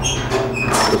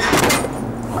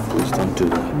 Oh, please don't do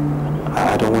that.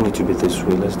 I don't want it to be this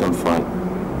way. Let's don't fight.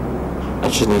 I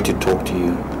just need to talk to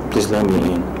you. Please let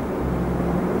me in.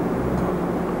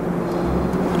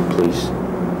 Please.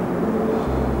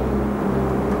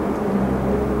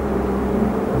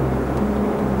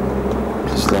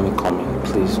 Please let me come in.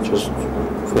 Please, just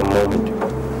for a moment.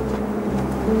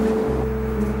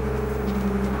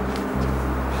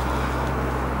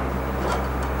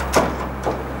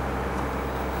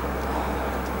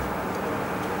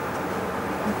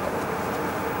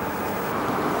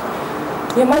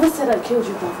 Your mother said I killed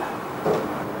your brother.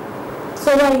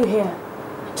 So why are you here?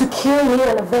 To kill me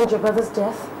and avenge your brother's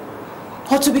death?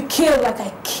 Or to be killed like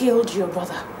I killed your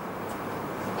brother?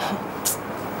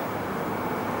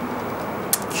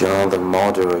 You're not the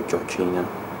murderer, Georgina.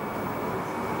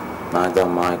 Neither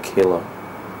am I a killer.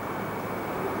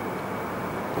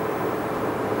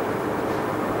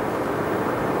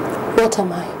 What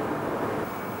am I?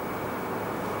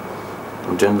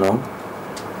 I don't know.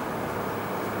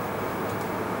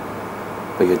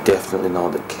 But you're definitely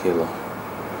not the killer.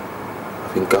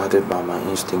 I've been guided by my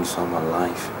instincts all my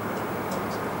life.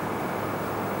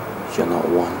 You're not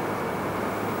one.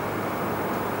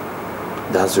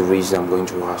 That's the reason I'm going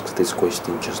to ask this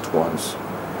question just once.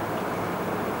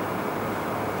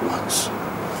 Once.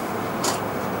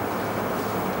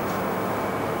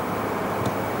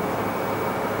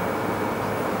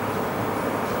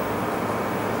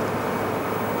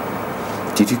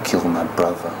 Did you kill my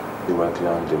brother? Directly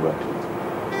or indirectly?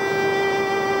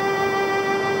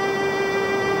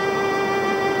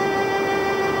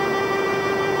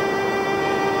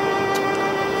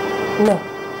 No.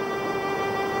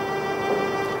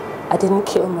 I didn't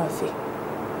kill Murphy.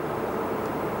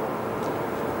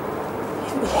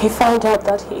 He found out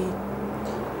that he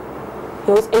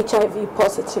was HIV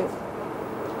positive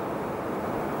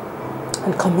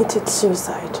and committed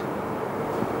suicide.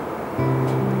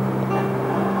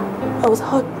 I was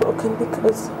heartbroken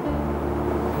because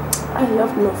I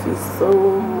loved Murphy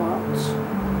so much.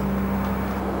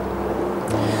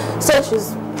 Search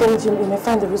is things you may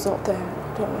find the result there.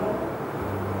 I don't know.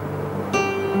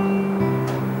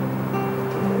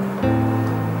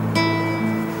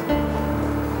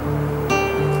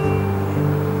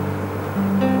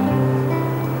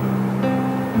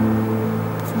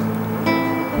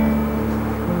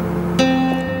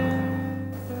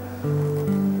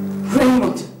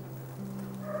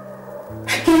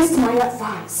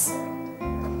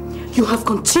 You have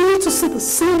continued to see the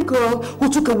same girl who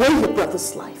took away your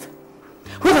brother's life.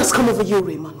 What has come over you,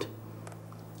 Raymond?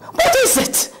 What is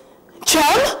it?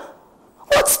 Charm?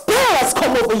 What spell has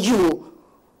come over you?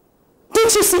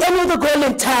 Didn't you see any other girl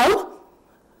in town?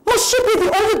 Must she be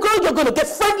the only girl you're going to get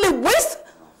friendly with?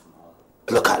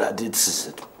 Look at her.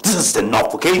 This is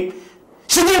enough, okay?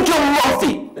 She didn't kill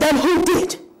Murphy. Then who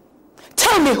did?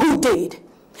 Tell me who did.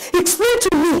 Explain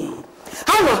to me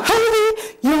how a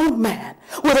healthy young man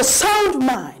with a sound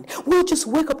mind will just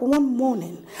wake up one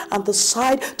morning and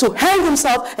decide to hang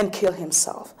himself and kill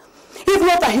himself. If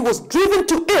not that he was driven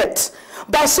to it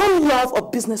by some love or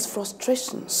business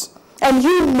frustrations. And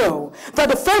you know that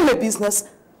the family business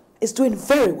is doing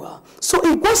very well. So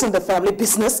it wasn't the family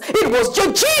business, it was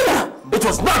Georgina! It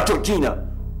was not Georgina.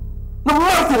 No,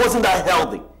 Murphy wasn't that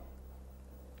healthy.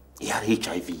 He had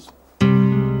HIV.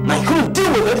 Now he couldn't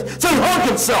deal with it, so he hung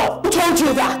himself. Who told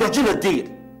you that? Georgina did.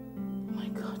 Oh my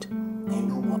God. You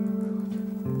know what?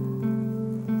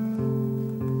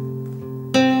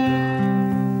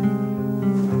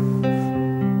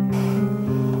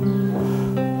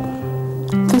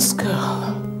 This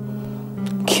girl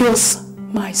kills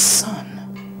my son.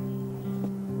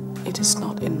 It is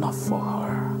not enough for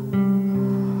her.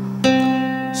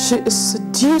 She is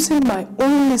seducing my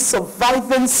only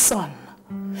surviving son.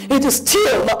 It is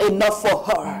still not enough for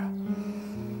her.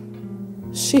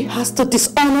 She has to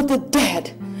dishonor the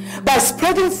dead by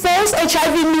spreading false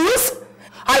HIV news.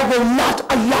 I will not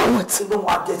allow it. You know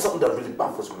what? There's something that really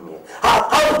baffles me.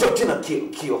 How did Georgina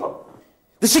kill her?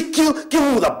 Did she kill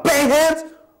her with a bare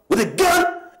hand? With a gun?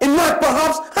 A knife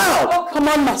perhaps? How? Oh, come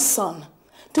on, my son.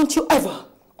 Don't you ever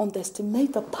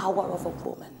underestimate the power of a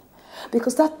woman.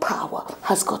 Because that power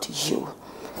has got you.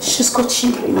 She's got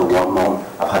you. You know what, Mom?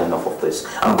 I've had enough of this.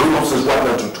 I'm going upstairs right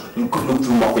now to look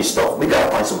through Murphy's stuff. Maybe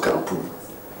I'll find some kind of proof.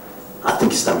 I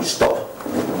think it's time you stop.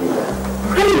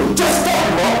 Really? Just stop,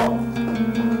 Mom!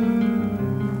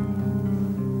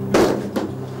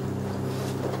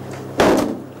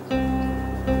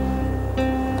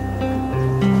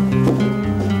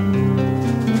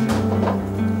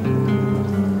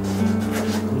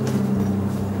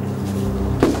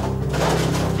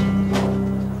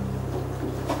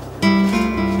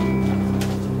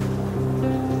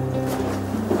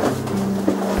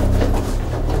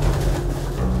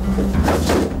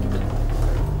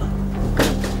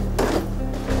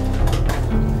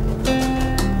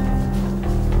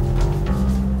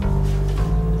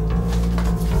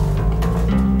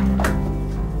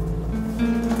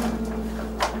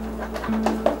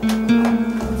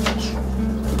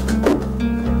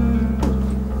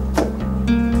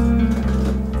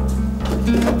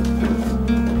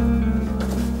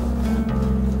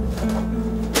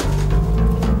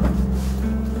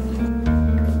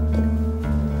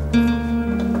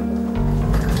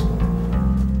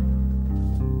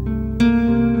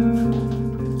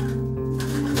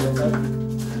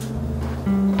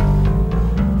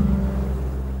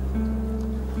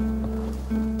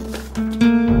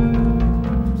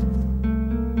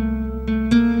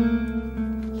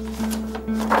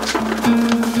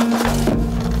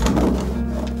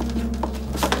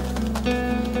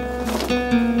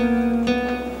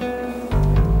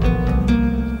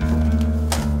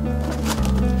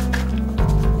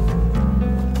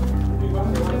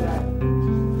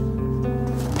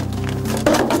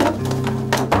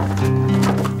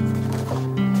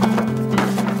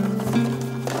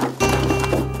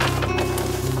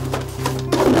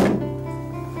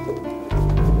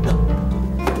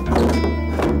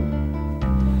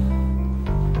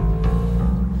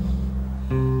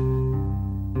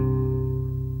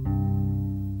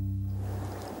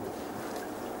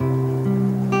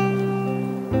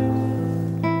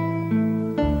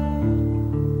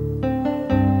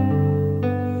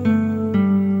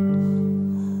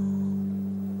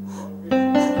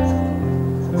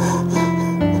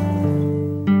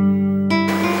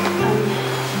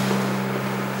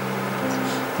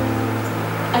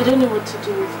 I don't know what to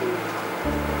do with you.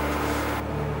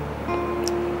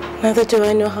 Neither do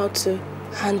I know how to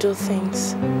handle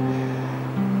things.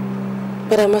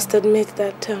 But I must admit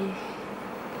that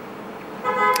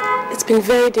it's been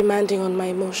very demanding on my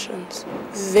emotions.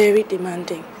 Very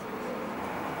demanding.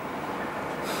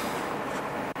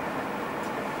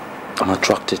 I'm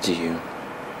attracted to you.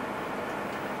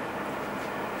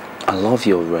 I love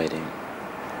you already.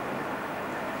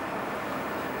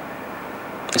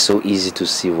 It's so easy to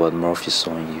see what Murphy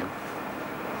saw in you.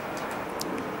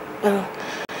 Well,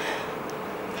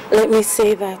 let me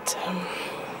say that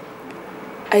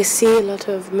I see a lot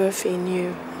of Murphy in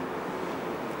you.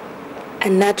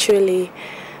 And naturally,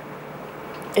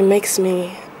 it makes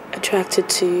me attracted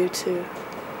to you too.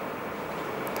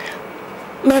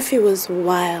 Murphy was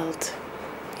wild,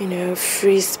 you know,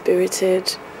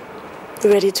 free-spirited,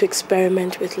 ready to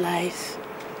experiment with life.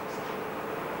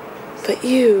 But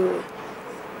you're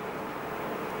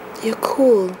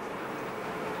cool,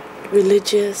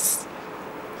 religious,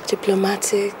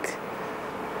 diplomatic,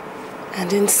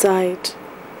 and inside,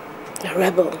 a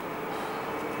rebel.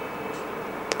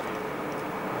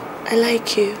 I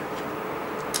like you.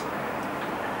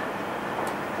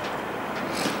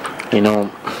 You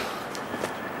know,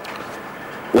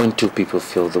 when two people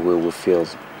feel the way we feel,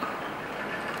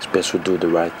 it's best we do the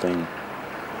right thing.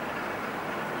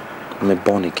 I'm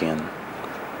born again.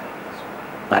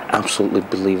 I absolutely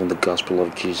believe in the gospel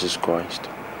of Jesus Christ.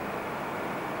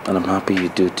 And I'm happy you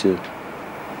do too.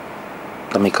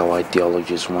 That make our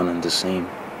ideologies one and the same.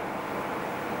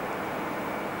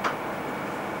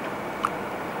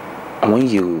 And when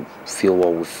you feel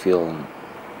what we feel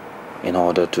in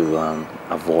order to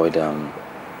avoid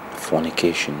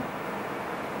fornication,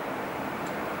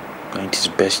 it is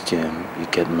best you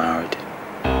get married.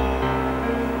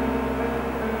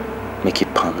 Make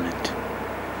it permanent.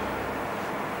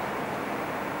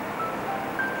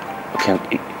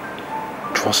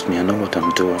 Trust me, I know what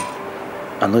I'm doing.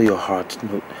 I know your heart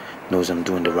knows I'm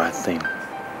doing the right thing.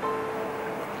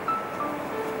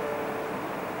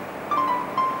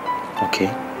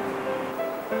 Okay?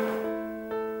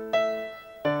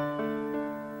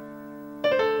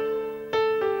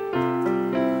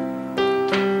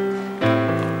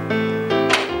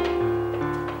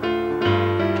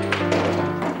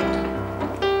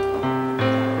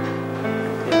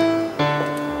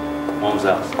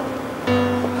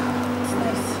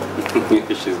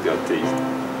 she's got taste.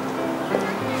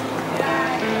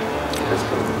 Let's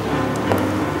go.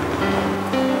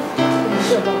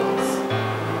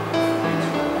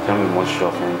 Tell me more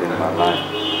shopping than my life.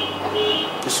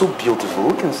 You're so beautiful.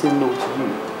 Who can say no to you?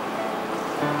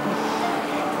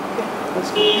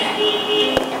 Let's go.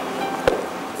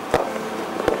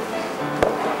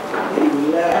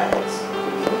 Relax.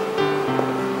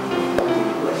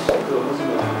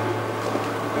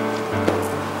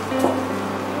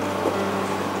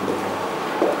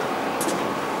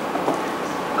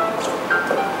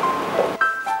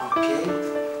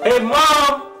 Hey,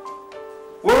 Mom!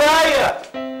 Where are you?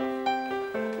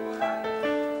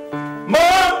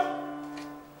 Mom!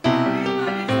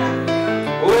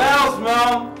 Who else,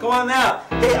 Mom? Come on now.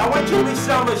 Hey, I want you to meet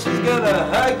someone. She's gonna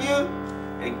hug you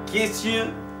and kiss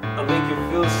you and make you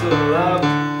feel so loved.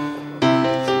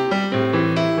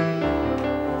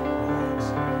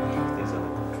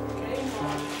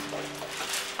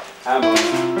 Hi, Mom.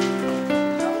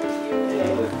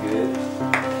 Hey, look good.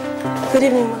 Good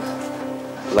evening, Ma.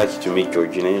 I'd like you to meet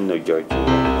Georgina. You know Georgina.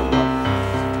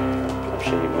 I'm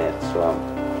sure you met, so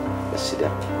let's sit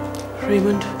down.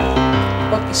 Raymond,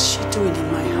 what is she doing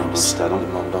in my house?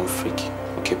 Mom, don't freak.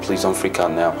 Okay, please don't freak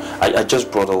out now. I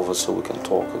just brought her over so we can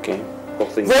talk, okay?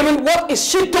 Raymond, what is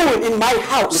she doing in my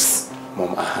house?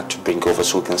 Mom, I had to bring her over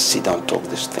so we can sit down and talk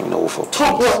this thing over.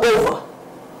 Talk what over?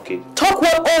 Okay. Talk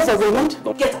what over, Raymond?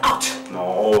 Get out!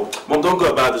 No, Mom, don't go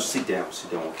about it. Sit down,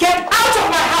 okay? Get out of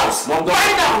my house! Mom, don't.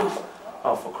 Right now!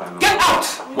 Oh, for crying out. Get out!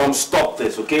 Mom, stop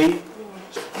this, okay?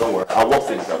 Don't worry, I'll walk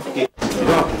things out, okay? You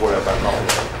don't have to worry about nothing.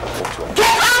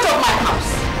 Get out of my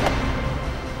house!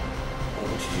 Mom,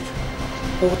 what did you do?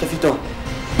 What have you done?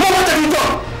 Mom, what have you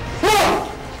done? Mom!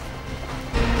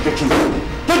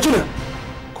 Georgina!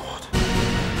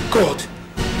 God!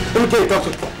 Let me get a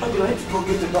doctor. I'm going to go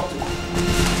get the doctor.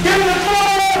 Give me the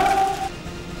phone!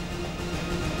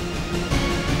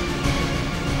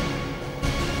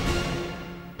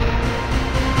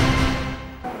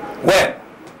 Well,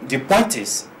 the point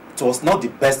is, it was not the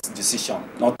best decision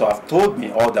not to have told me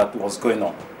all that was going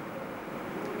on.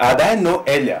 Had I known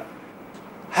earlier,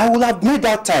 I would have made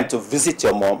that time to visit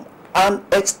your mom and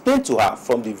explain to her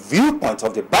from the viewpoint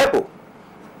of the Bible.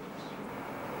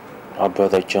 Our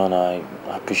brother John, I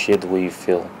appreciate the way you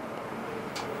feel.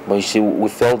 But you see, we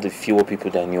felt the fewer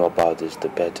people that knew about this, the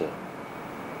better.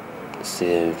 It's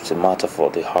a matter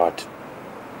for the heart,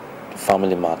 the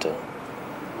family matter.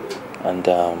 And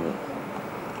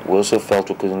we also felt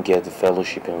we couldn't get the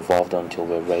fellowship involved until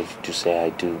we're ready to say I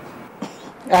do.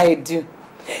 I do.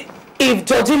 If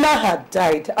Georgina had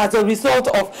died as a result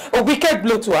of a wicked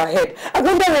blow to her head, I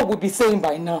wonder what we'd be saying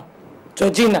by now.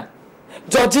 Georgina,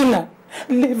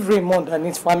 leave Raymond and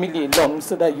his family alone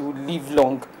so that you will live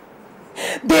long.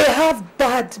 They have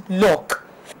bad luck.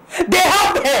 They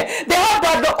have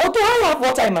bad luck. Or do I have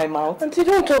water in my mouth? Auntie,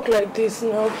 don't talk like this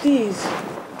now, please.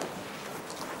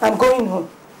 I'm going home.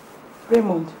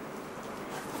 Raymond,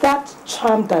 that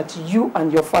charm that you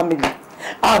and your family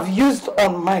have used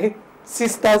on my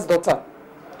sister's daughter,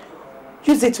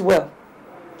 use it well.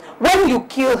 When you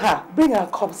kill her, bring her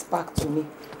corpse back to me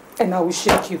and I will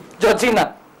shake you.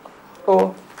 Georgina.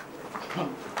 Oh.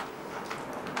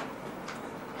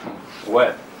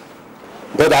 Well,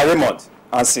 Brother Raymond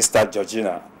and Sister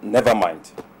Georgina, never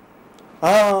mind.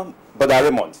 Brother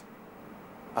Raymond,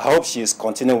 I hope she is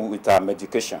continuing with her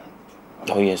medication.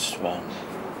 Oh yes, man.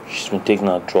 She's been taking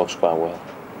her drugs quite well.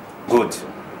 Good.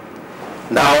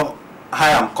 Now, I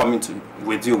am coming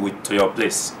with you to your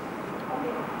place.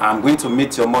 I'm going to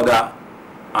meet your mother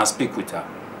and speak with her.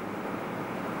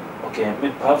 Okay,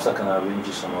 perhaps I can arrange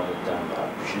you some other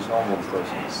time. She's not home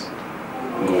present.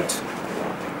 Good.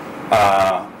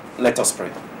 Let us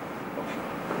pray.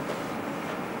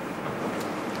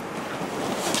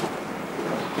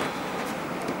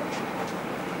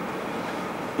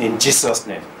 In Jesus'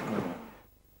 name.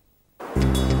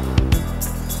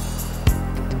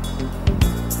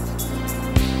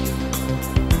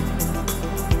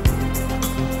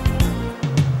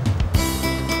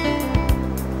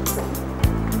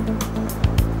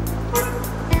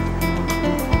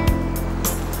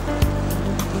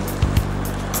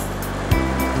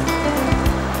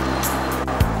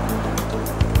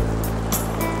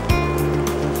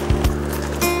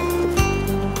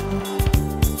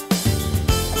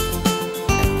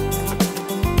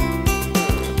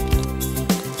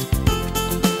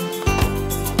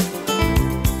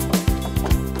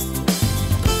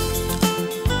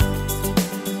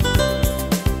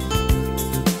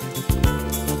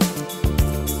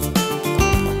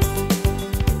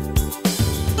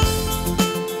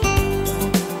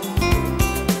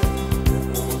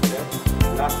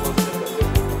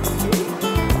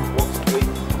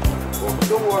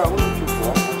 what I was looking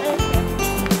for.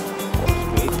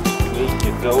 Wait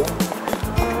you go.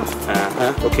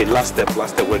 Okay, last step.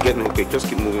 We're getting okay. Just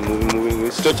keep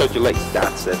moving. Stretch out your legs.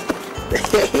 That's it.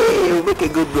 You'll make a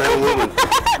good blind woman.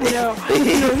 No.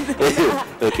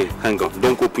 Okay, hang on.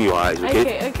 Don't open your eyes,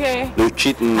 okay? Okay. No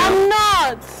cheating now. I'm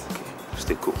not. Okay,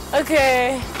 stay cool.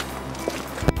 Okay.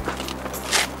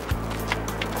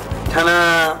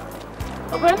 Tana.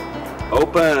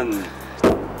 Open.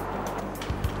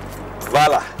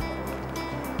 Voila.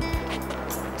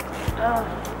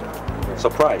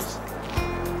 Surprise.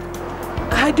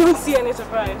 I don't see any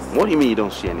surprise. What do you mean you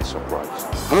don't see any surprise?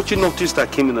 Haven't you noticed I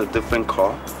came in a different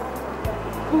car?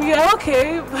 Yeah,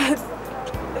 okay, but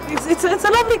it's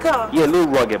a lovely car. Yeah, a little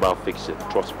rugged about fix it,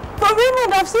 trust me. But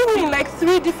Raymond, I've seen you in like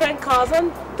 3 different cars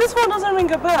and this one doesn't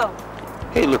ring a bell.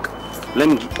 Hey, look, let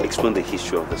me explain the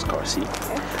history of this car, see?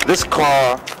 This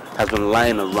car has been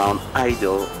lying around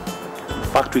idle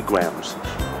factory grounds.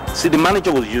 See, the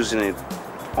manager was using it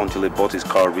until he bought his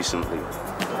car recently.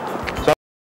 So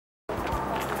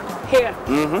Here?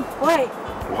 Why?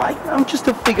 Why? I'm just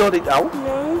to figure it out.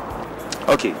 No.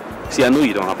 Okay, see, I know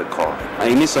you don't have a car and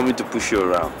you need something to push you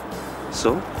around.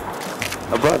 So,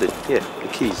 I brought it. Here, the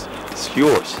keys. It's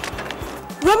yours.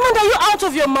 Raymond, are you out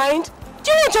of your mind?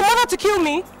 Do you want your mother to kill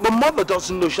me? My mother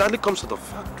doesn't know. She hardly comes to the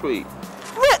factory.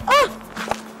 Wait,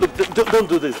 Look, don't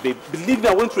do this, babe. Believe me,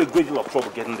 I went through a great deal of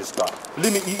trouble getting this car.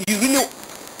 Believe me, you really...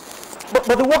 But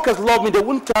the workers love me. They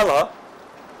wouldn't tell her.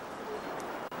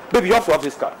 Baby, you have to have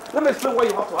this car. Let me explain why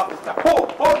you have to have this car.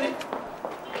 Hold it.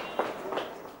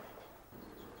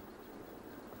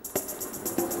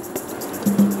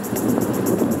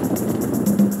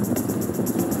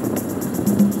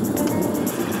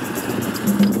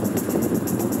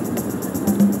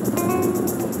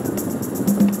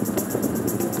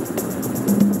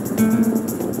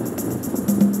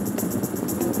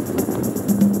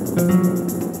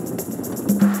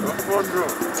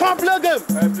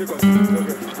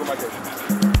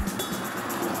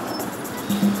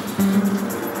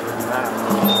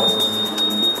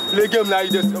 Play game now, you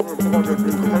just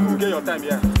get your time,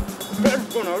 yeah.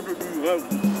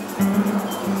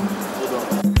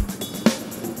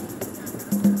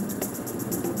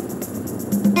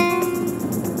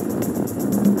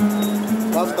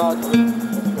 Last card. 2,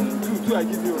 I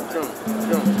give you.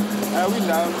 I win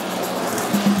now.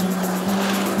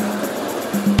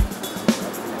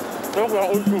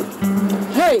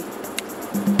 Hey!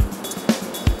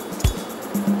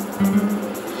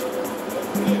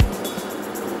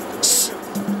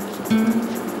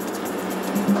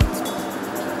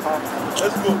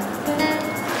 Let's go.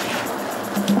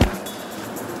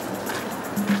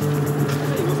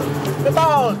 Get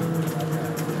out!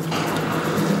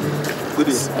 Good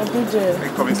day. Good day.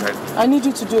 Come inside. I need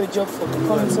you to do a job for me.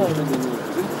 Come inside.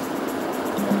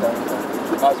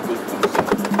 That's good.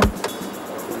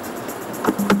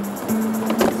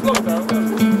 Slow down.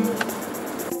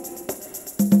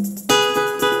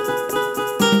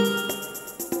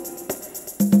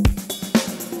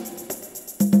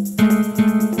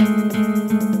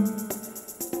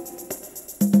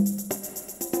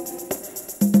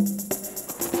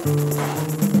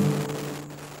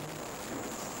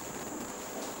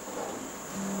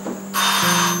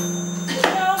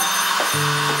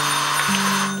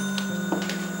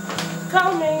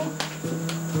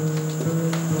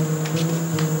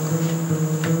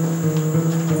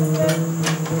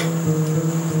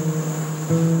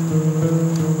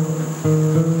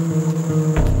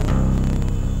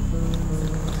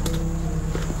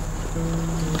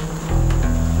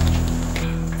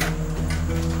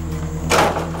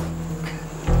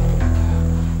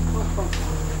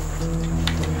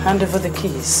 Hand over the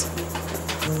keys.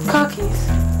 Car keys?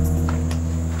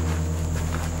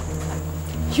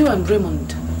 You and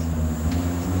Raymond.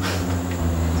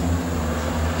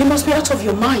 You must be out of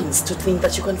your minds to think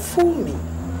that you can fool me.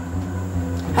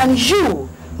 And you,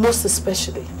 most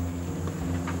especially,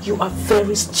 you are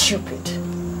very stupid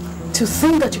to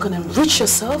think that you can enrich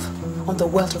yourself on the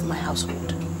wealth of my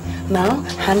household. Now,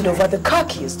 hand over the car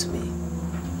keys to me.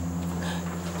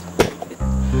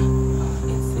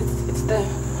 It's there.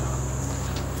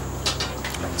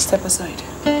 Step aside.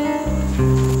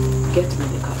 Get me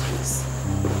the car keys.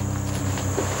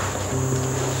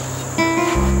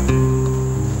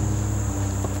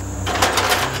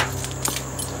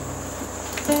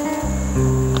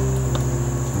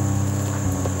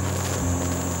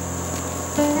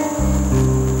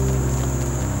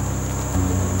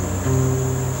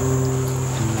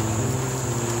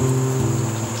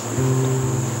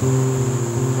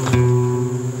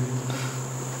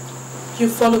 You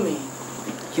follow me.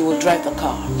 You will drive the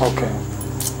car. Okay.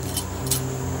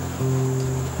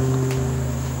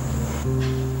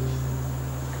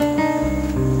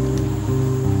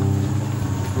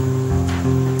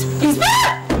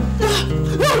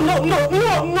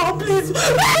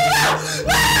 please.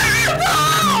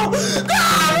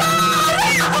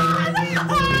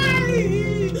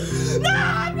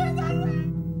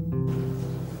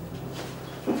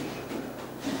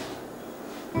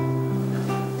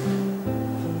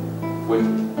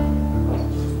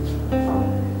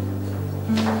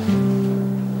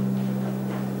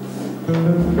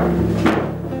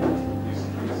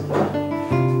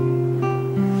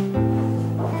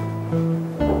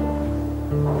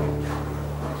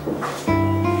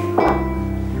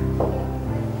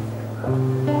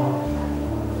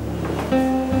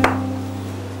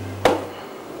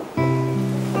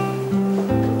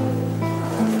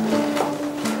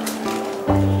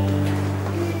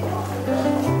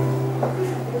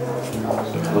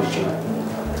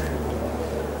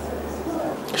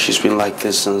 She's been like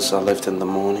this since I left in the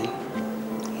morning.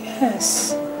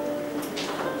 Yes.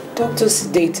 Doctor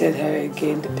sedated her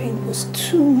again. The pain was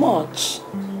too much.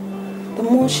 The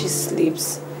more she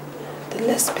sleeps, the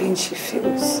less pain she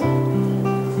feels.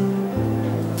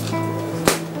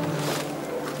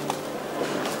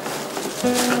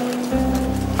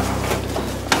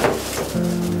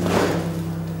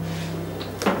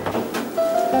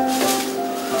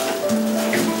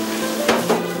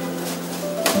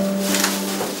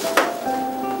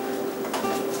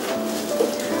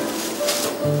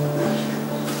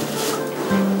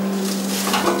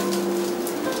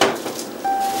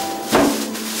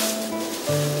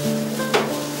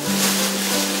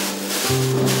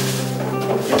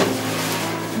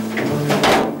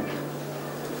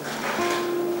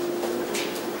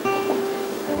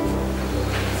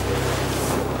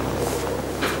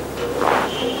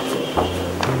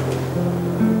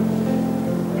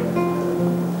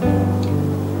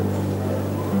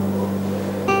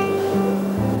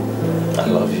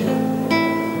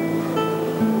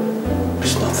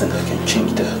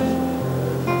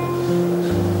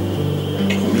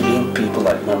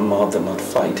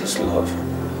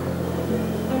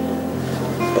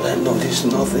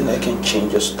 Nothing I can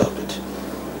change or stop it.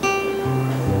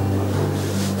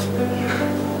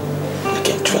 I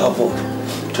can travel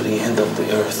to the end of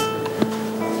the earth.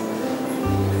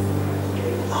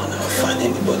 I'll never find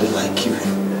anybody like you.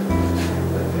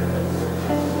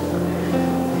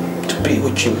 To be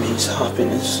with you means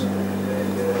happiness.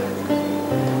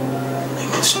 It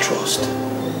means trust.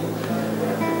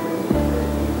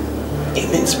 It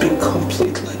means being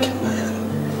complete like a man.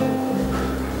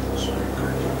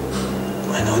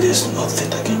 I know there's nothing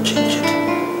that can change it.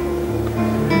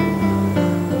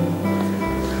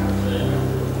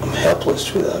 I'm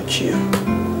helpless without you.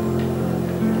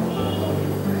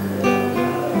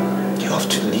 You have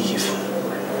to leave.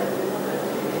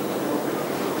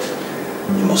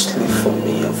 You must live for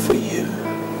me and for you.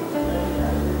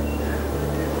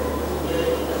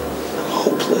 I'm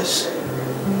hopeless.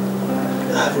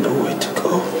 I have nowhere to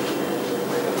go.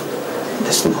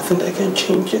 There's nothing that can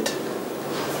change it.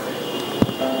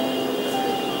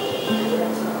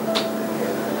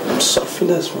 Suffering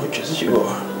as much as you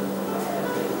are.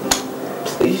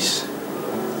 Please,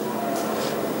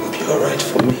 be alright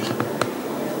for me.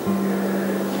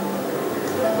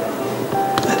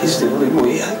 That is the only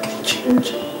way I can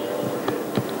change.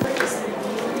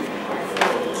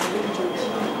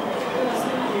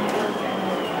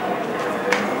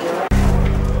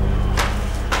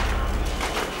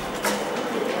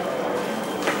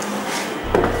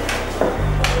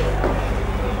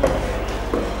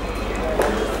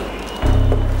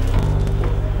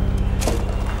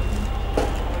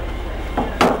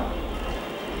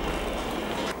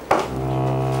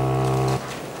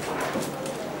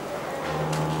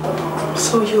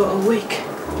 So you're awake.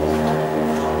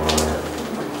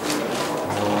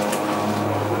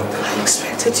 I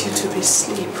expected you to be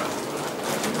asleep.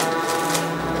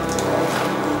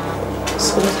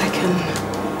 So that I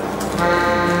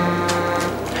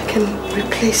can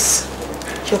replace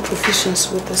your provisions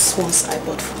with the swans I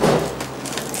bought for you.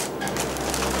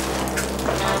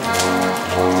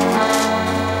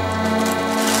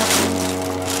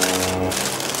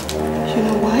 You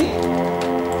know why?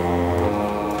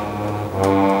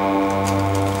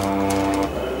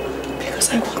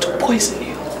 I want to poison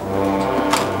you.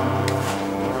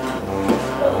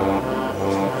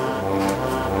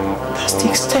 That's the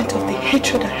extent of the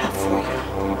hatred I have for you.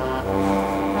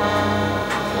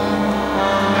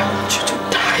 I want you to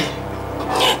die.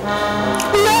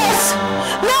 Nurse!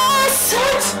 Nurse!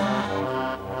 What?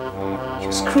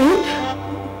 You screamed?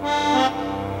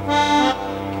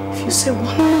 If you say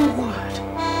one more word,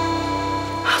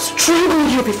 I'll strangle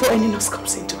you before any nurse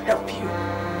comes in to help you.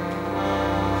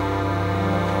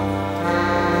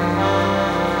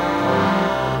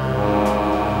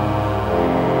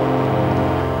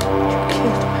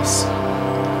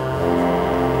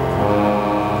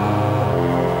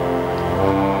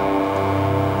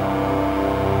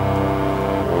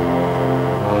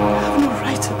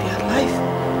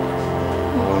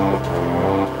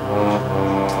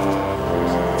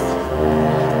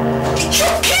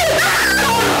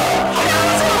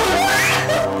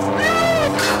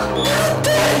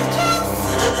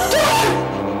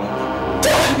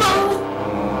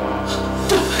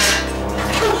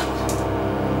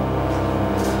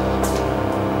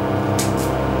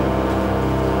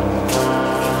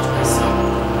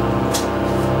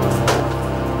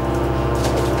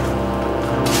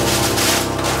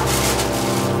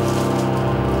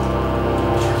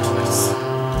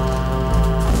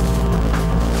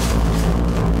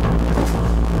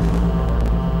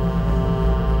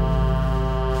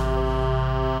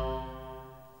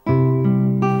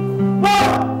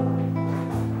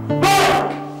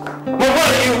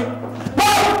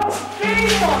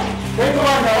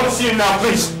 see you now,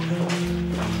 please.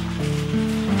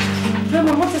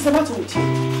 Raymond, what is the matter with you?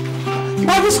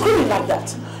 Why are you screaming like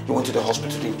that? You went to the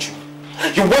hospital, didn't you?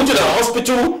 You went to the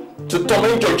hospital to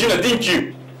torment Georgina, didn't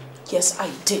you? Yes, I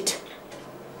did.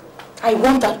 I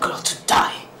want that girl to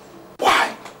die.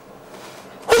 Why?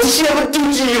 What did she ever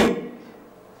do to you?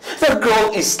 That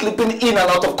girl is slipping in and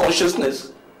out of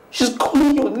consciousness. She's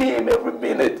calling your name every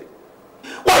minute.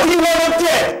 Why do you want her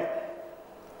dead?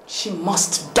 She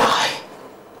must die.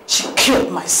 She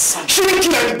killed my son. She didn't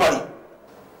kill anybody.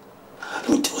 Let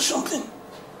me tell you something.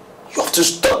 You have to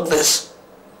stop this.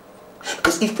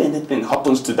 Because if anything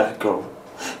happens to that girl,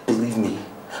 believe me,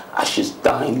 as she's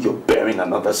dying, you're bearing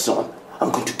another son.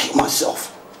 I'm going to kill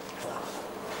myself.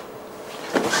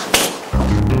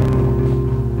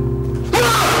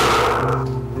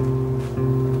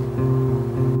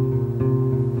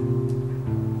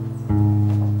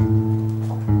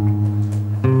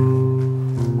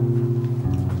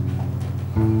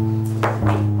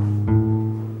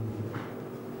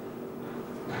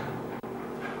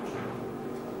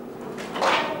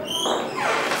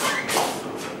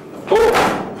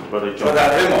 Brother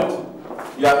Raymond,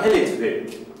 you are early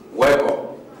today.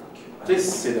 Welcome.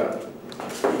 Please sit down.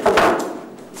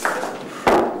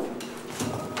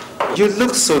 You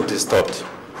look so disturbed.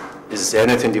 Is there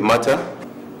anything the matter?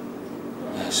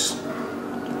 Yes.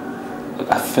 Look,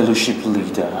 a fellowship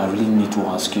leader, I really need to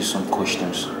ask you some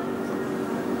questions.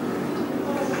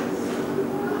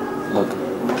 Look,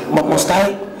 must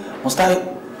I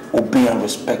obey and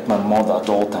respect my mother at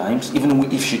all times, even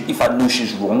if I know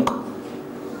she's wrong?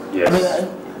 Yes. I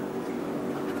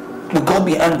mean, will God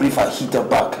be angry if I hit her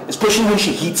back, especially when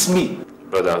she hits me?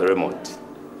 Brother Raymond,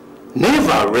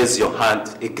 never raise your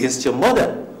hand against your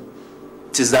mother.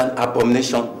 It is an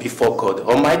abomination before God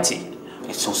Almighty.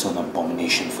 It's also an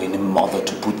abomination for any mother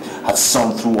to put her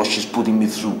son through what she's putting me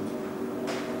through.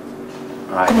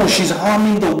 Come on, she's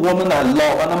harming the woman I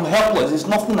love and I'm helpless. There's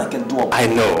nothing I can do about it.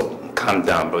 I know. Calm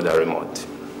down, Brother Raymond.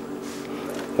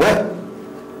 Well,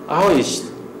 how is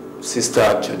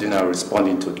Sister Georgina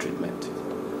responding to treatment?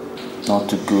 Not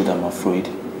too good, I'm afraid.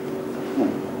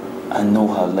 I know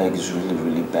her leg is really,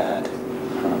 really bad.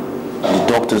 The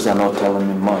doctors are not telling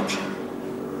me much.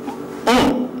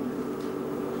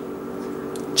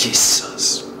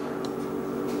 Jesus.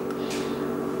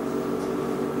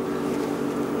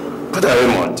 Brother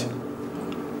Raymond,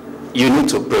 you need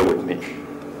to pray with me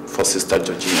for Sister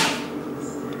Georgina.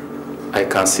 I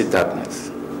can see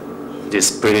darkness. The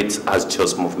Spirit has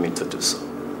just moved me to do so.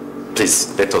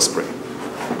 Please, let us pray.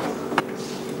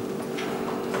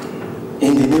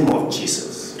 In the name of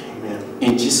Jesus. Amen.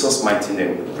 In Jesus' mighty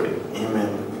name we pray.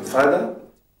 Amen. Father?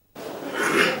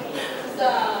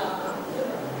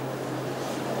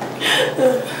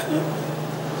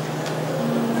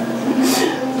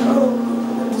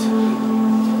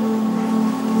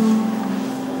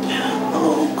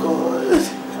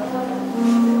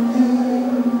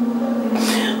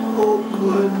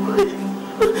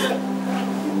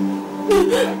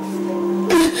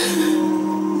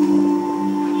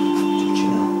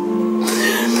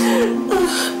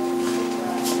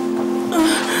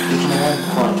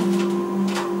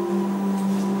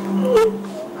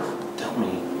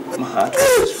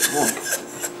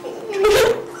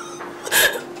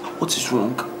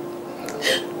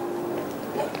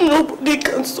 Nobody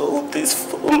can solve this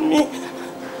for me.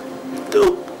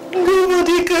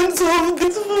 Nobody can solve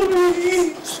this for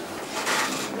me.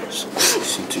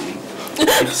 Listen to me.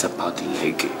 If it's about the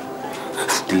leg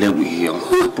will heal.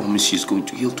 I promise she's going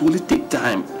to heal. It will only take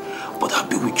time. But I'll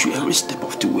be with you every step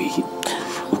of the way.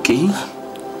 Okay?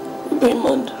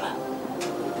 Raymond,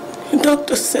 the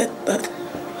doctor said that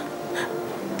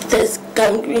there's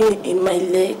gangrene in my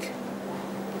leg.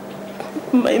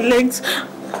 My legs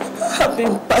have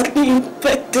been badly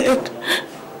infected.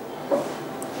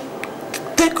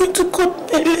 They're going to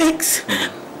cut my legs.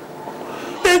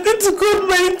 They're going to cut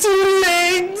my 2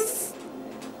 legs.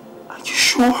 Are you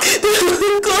sure? They're going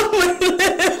to cut my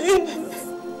legs.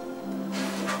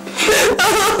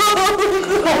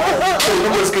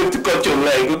 Someone's going to cut your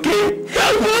leg, okay?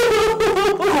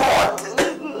 God!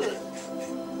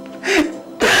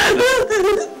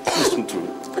 Listen to me.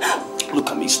 Look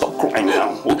at me, stop crying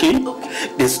now, okay?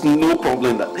 There's no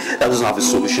problem that doesn't have a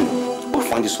solution. We'll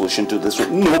find a solution to this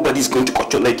one. Nobody's going to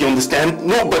cut your leg, you understand?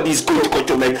 Nobody's going to cut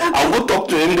your leg. I'll go talk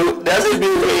to him, though. There has to be a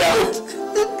way out.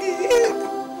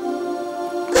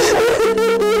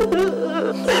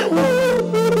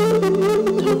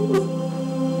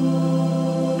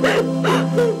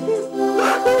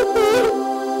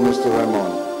 Mr.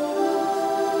 Raymond,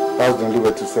 that's the only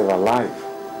way to save her life.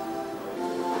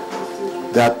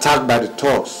 They're attacked by the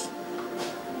thugs.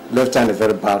 left her in a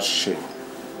very bad shape.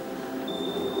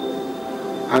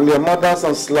 And your mother's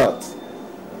onslaught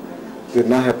did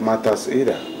not help matters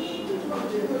either.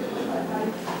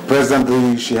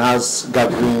 Presently, she has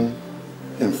gangrene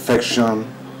infection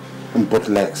in both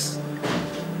legs.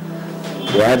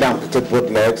 We either amputate both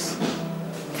legs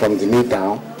from the knee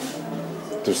down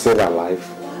to save her life,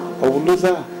 or we'll lose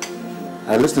her.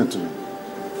 And listen to me.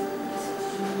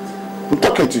 I'm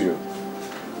talking to you.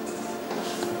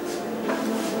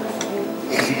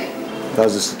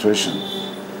 That's the situation.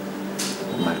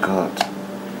 Oh my God.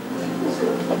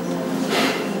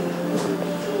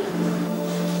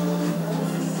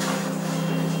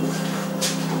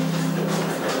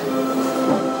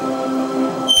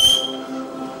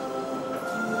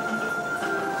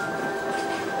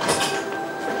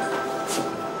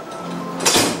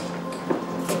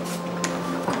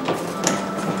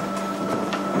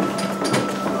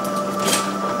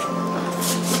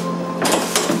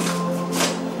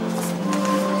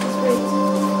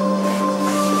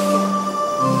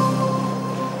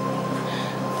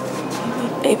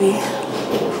 Baby,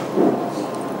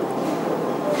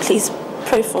 please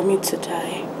pray for me to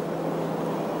die.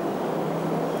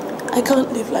 I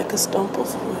can't live like a stump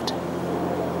of wood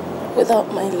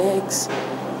without my legs,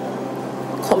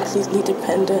 completely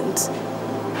dependent,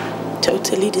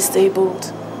 totally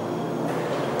disabled.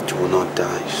 You will not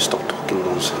die. Stop talking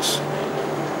nonsense.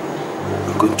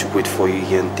 I'm going to wait for you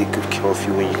here and take good care of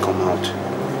you when you come out.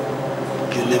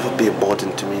 You'll never be a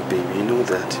burden to me, baby. You know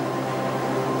that.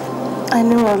 I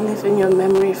know I'll live in your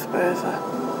memory forever.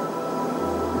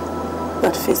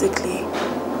 But physically,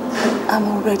 I'm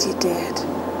already dead.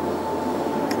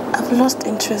 I've lost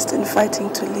interest in fighting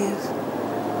to live.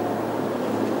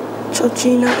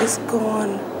 Georgina is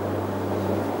gone.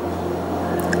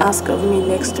 Ask of me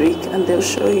next week and they'll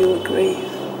show you a grave.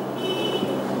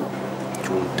 You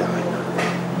won't die.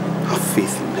 Have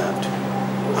faith in that.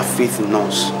 Have faith in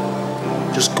us.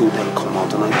 Just go there and come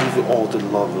out and I'll give you all the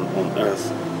love on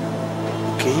earth.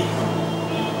 Okay?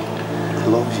 I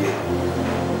love you.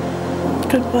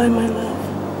 Goodbye, my love.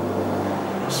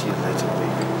 I'll see you later,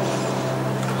 baby.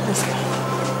 Let's go.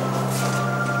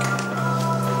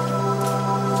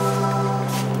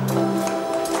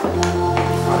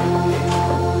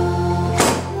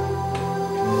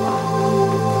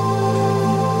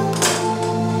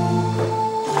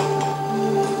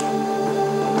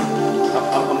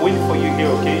 I'm waiting for you here,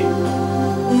 okay?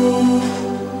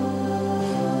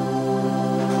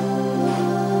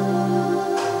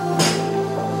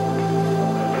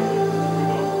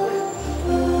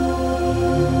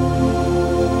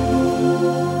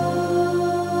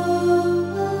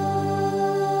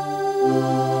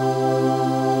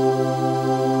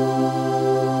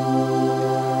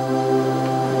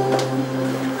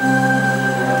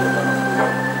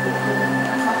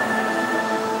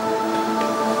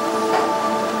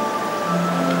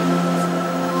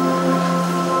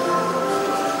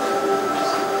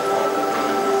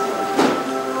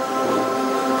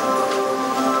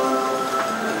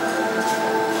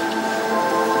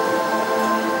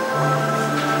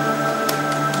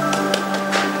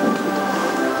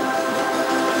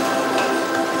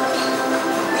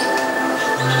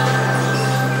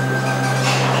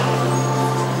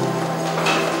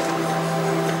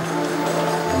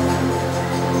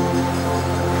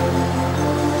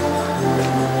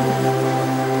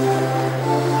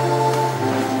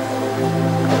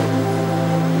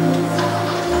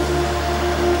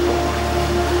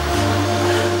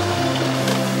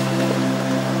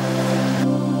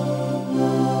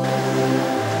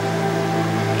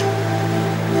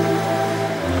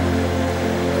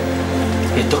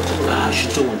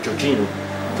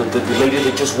 The lady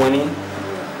that just went in,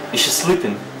 is she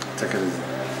sleeping? Take it easy.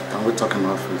 Can we talk in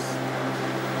my office?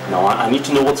 No, I need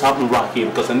to know what's happening right here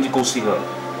because I need to go see her.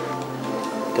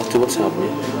 Doctor, what's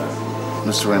happening?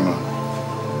 Mr. Raymond.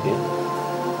 Yeah?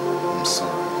 I'm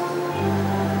sorry.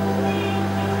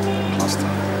 Last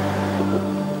time.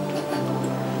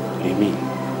 What do you mean?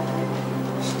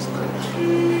 She's dead.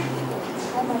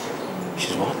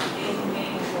 She's what?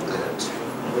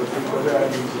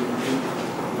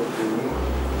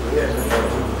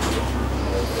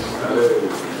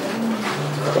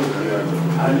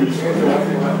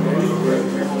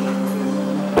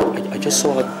 I just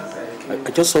saw her.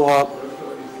 I just saw her.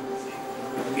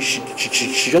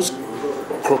 She just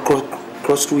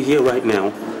crossed through here right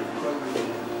now.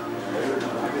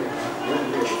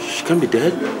 She can't be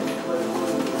dead.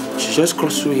 She just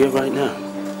crossed through here right now.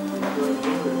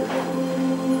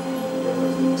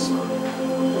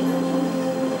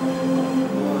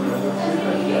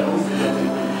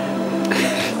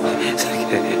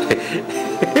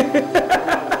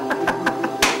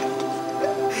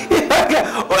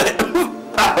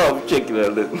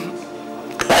 look.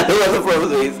 I know what the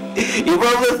problem is. You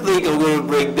probably think I'm going to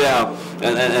break down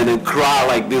and then cry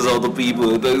like these other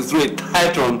people. It's really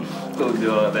tantrum. Don't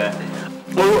do all that.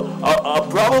 Well, I'll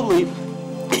probably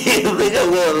think I'm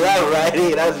going to laugh right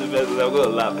here. That's the best. I'm going to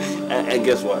laugh. And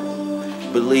guess what?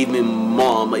 Believe me,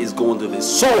 Mom is going to be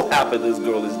so happy this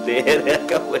girl is dead. I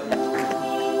can't wait.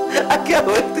 I can't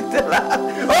wait to tell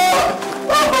her.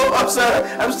 Oh, I'm sorry.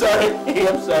 I'm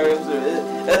sorry.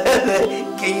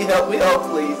 Can you help me out,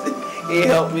 please? Can you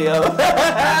help me out?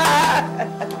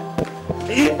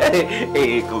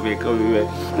 Hey, come here, man.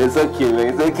 It's okay, man.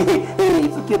 It's okay. Hey,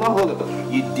 it's okay. Don't hold it.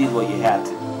 You did what you had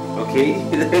to. Okay?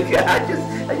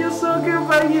 I just saw her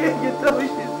by you. You told me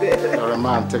she's dead. You're a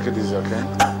man. Take it easy, okay?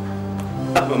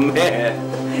 I'm a man.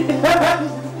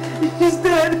 She's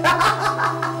dead.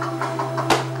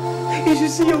 You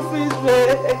should see your face,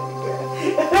 man.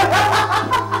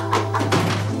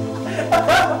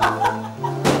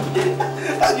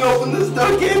 As you open this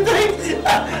door again,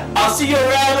 I'll see you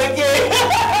around again.